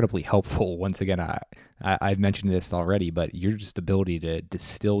 incredibly helpful. Once again, I've mentioned this already, but your just ability to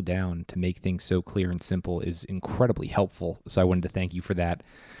distill down to make things so clear and simple is incredibly helpful. So I wanted to thank you for that.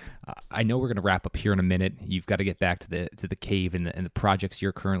 I know we're going to wrap up here in a minute. You've got to get back to the cave and the projects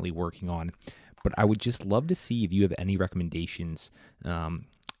you're currently working on. But I would just love to see if you have any recommendations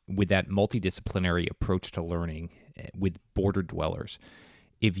with that multidisciplinary approach to learning with border dwellers.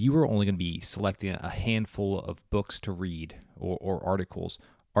 If you were only going to be selecting a handful of books to read or articles,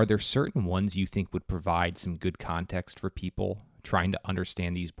 are there certain ones you think would provide some good context for people trying to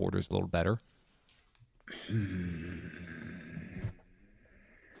understand these borders a little better?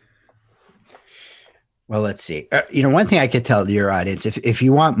 Well, let's see. One thing I could tell your audience, if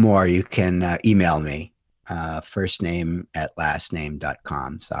you want more, you can email me,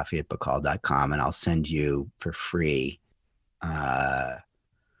 firstname@lastname.com, safi@bakal.com, and I'll send you for free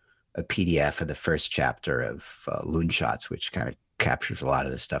a PDF of the first chapter of Loonshots, which kind of captures a lot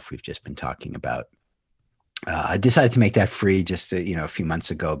of the stuff we've just been talking about. I decided to make that free just a few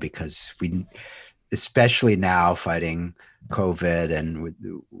months ago because especially now fighting COVID and with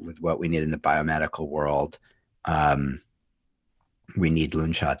what we need in the biomedical world, we need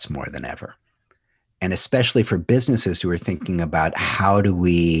Loonshots more than ever. And especially for businesses who are thinking about how do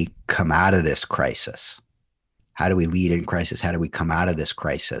we come out of this crisis? How do we lead in crisis? How do we come out of this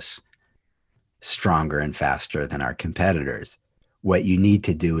crisis stronger and faster than our competitors? What you need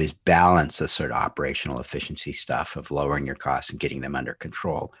to do is balance the sort of operational efficiency stuff of lowering your costs and getting them under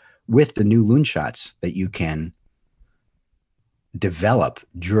control with the new Loonshots that you can develop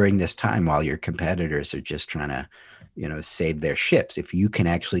during this time while your competitors are just trying to, save their ships. If you can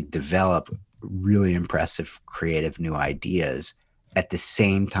actually develop really impressive, creative new ideas at the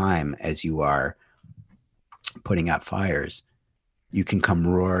same time as you are putting out fires, you can come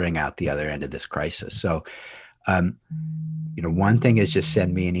roaring out the other end of this crisis. So, one thing is just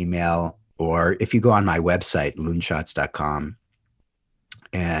send me an email, or if you go on my website, loonshots.com,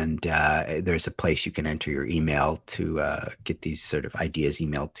 and there's a place you can enter your email to get these sort of ideas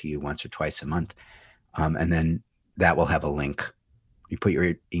emailed to you once or twice a month. And then that will have a link. You put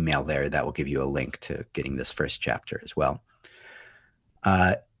your email there, that will give you a link to getting this first chapter as well.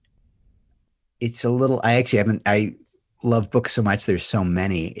 It's a little, I love books so much. There's so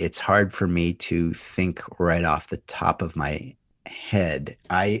many. It's hard for me to think right off the top of my head.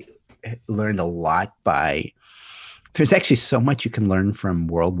 I learned a lot there's actually so much you can learn from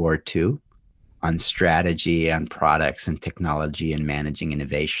World War II on strategy, on products and technology and managing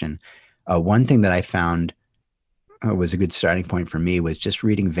innovation. One thing that I found was a good starting point for me was just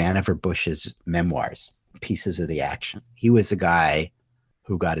reading Vannevar Bush's memoirs, Pieces of the Action. He was a guy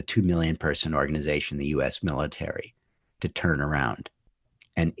who got a 2 million person organization, the US military, to turn around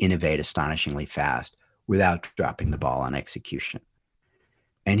and innovate astonishingly fast without dropping the ball on execution.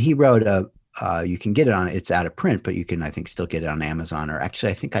 And he wrote you can get it it's out of print, but you can, I think, still get it on Amazon. Or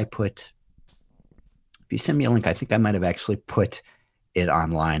actually, I think if you send me a link, I think I might have actually put it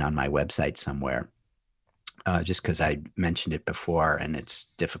online on my website somewhere, just because I mentioned it before and it's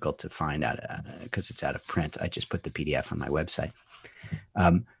difficult to find out because it's out of print. I just put the PDF on my website.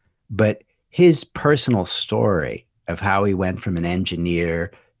 But his personal story of how he went from an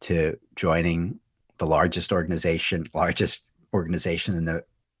engineer to joining the largest organization in the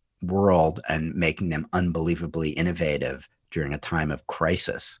world and making them unbelievably innovative during a time of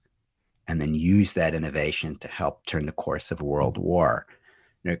crisis, and then use that innovation to help turn the course of a world war.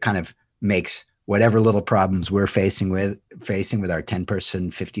 It kind of makes whatever little problems we're facing with our 10-person,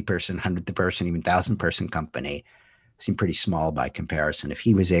 50-person, 100-person, even 1,000-person company seem pretty small by comparison. If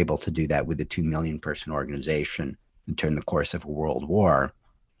he was able to do that with a 2 million person organization and turn the course of a world war,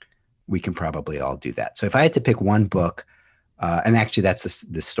 we can probably all do that. So if I had to pick one book, and actually that's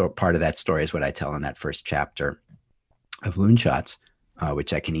part of that story is what I tell in that first chapter of Loonshots,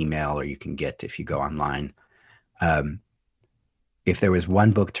 which I can email or you can get if you go online. If there was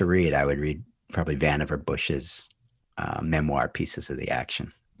one book to read, I would read probably Vannevar Bush's memoir, Pieces of the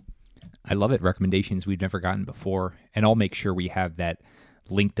Action. I love it. Recommendations we've never gotten before. And I'll make sure we have that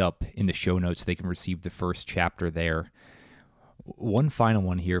linked up in the show notes so they can receive the first chapter there. One final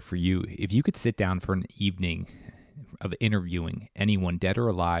one here for you. If you could sit down for an evening of interviewing anyone dead or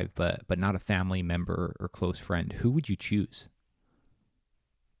alive, but not a family member or close friend, who would you choose?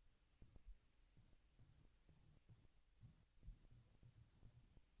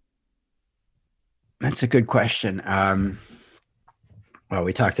 That's a good question. Well,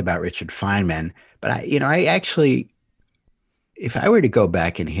 we talked about Richard Feynman, but I actually, if I were to go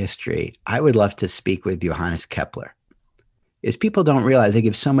back in history, I would love to speak with Johannes Kepler. Is people don't realize they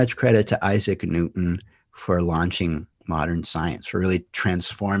give so much credit to Isaac Newton for launching modern science. We're really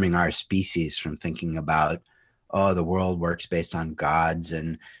transforming our species from thinking about, oh, the world works based on gods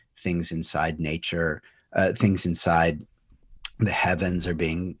and things inside nature, things inside the heavens are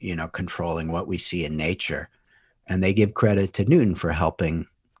being, controlling what we see in nature. And they give credit to Newton for helping,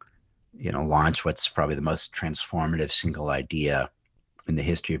 launch what's probably the most transformative single idea in the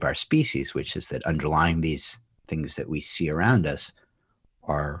history of our species, which is that underlying these things that we see around us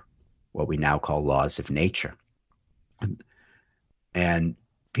are what we now call laws of nature. And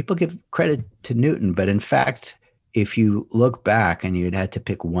people give credit to Newton, but in fact, if you look back and you'd had to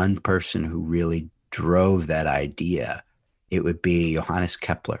pick one person who really drove that idea, it would be Johannes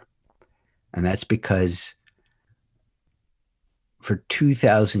Kepler. And that's because for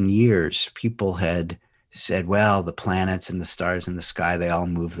 2,000 years, people had said, well, the planets and the stars in the sky, they all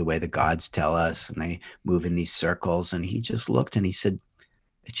move the way the gods tell us, and they move in these circles. And he just looked and he said,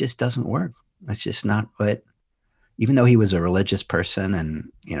 it just doesn't work. That's just not what, even though he was a religious person,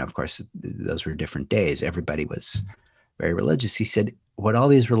 and, of course, those were different days, everybody was very religious. He said, what all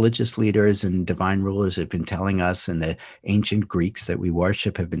these religious leaders and divine rulers have been telling us, and the ancient Greeks that we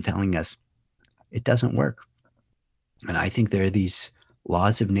worship have been telling us, it doesn't work. And I think there are these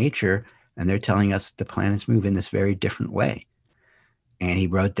laws of nature, and they're telling us the planets move in this very different way. And he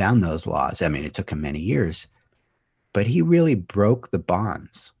wrote down those laws. I mean, it took him many years, but he really broke the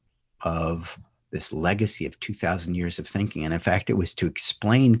bonds of this legacy of 2,000 years of thinking. And in fact, it was to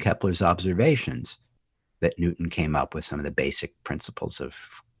explain Kepler's observations that Newton came up with some of the basic principles of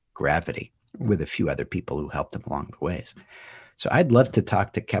gravity, with a few other people who helped him along the ways. So I'd love to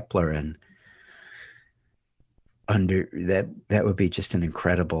talk to Kepler, and that would be just an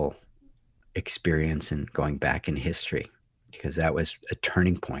incredible experience in going back in history, because that was a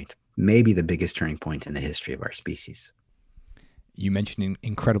turning point, maybe the biggest turning point in the history of our species. You mentioned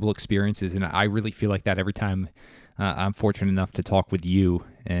incredible experiences, and I really feel like that every time I'm fortunate enough to talk with you.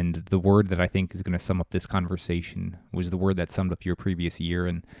 And the word that I think is going to sum up this conversation was the word that summed up your previous year,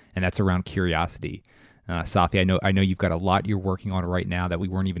 and that's around curiosity. Safi, I know you've got a lot you're working on right now that we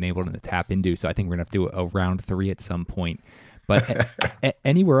weren't even able to tap into, so I think we're going to have to do a round 3 at some point. But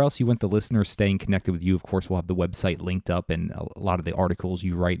anywhere else you want the listeners staying connected with you, of course, we'll have the website linked up and a lot of the articles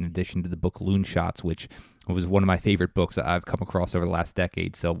you write, in addition to the book Loon Shots, which was one of my favorite books I've come across over the last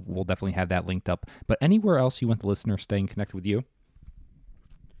decade. So we'll definitely have that linked up. But anywhere else you want the listeners staying connected with you?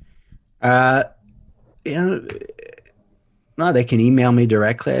 No, they can email me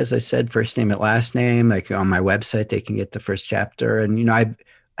directly, as I said, first name at last name. Like on my website, they can get the first chapter. And,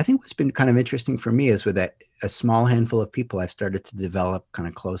 I think what's been kind of interesting for me is with a small handful of people, I've started to develop kind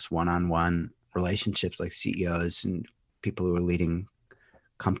of close one-on-one relationships, like CEOs and people who are leading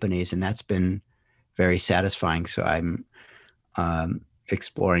companies. And that's been very satisfying. So I'm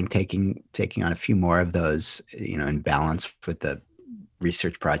exploring taking on a few more of those, in balance with the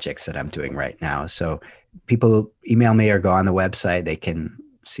research projects that I'm doing right now. So people email me or go on the website. They can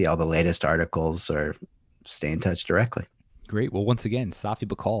see all the latest articles or stay in touch directly. Great. Well, once again, Safi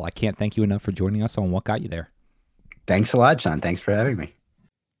Bahcall, I can't thank you enough for joining us on What Got You There. Thanks a lot, John. Thanks for having me.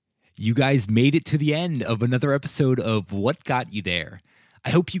 You guys made it to the end of another episode of What Got You There. I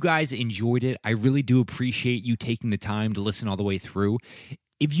hope you guys enjoyed it. I really do appreciate you taking the time to listen all the way through.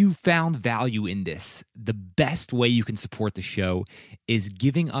 If you found value in this, the best way you can support the show is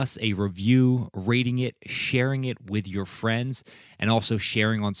giving us a review, rating it, sharing it with your friends, and also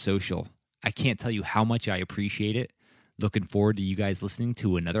sharing on social. I can't tell you how much I appreciate it. Looking forward to you guys listening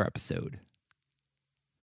to another episode.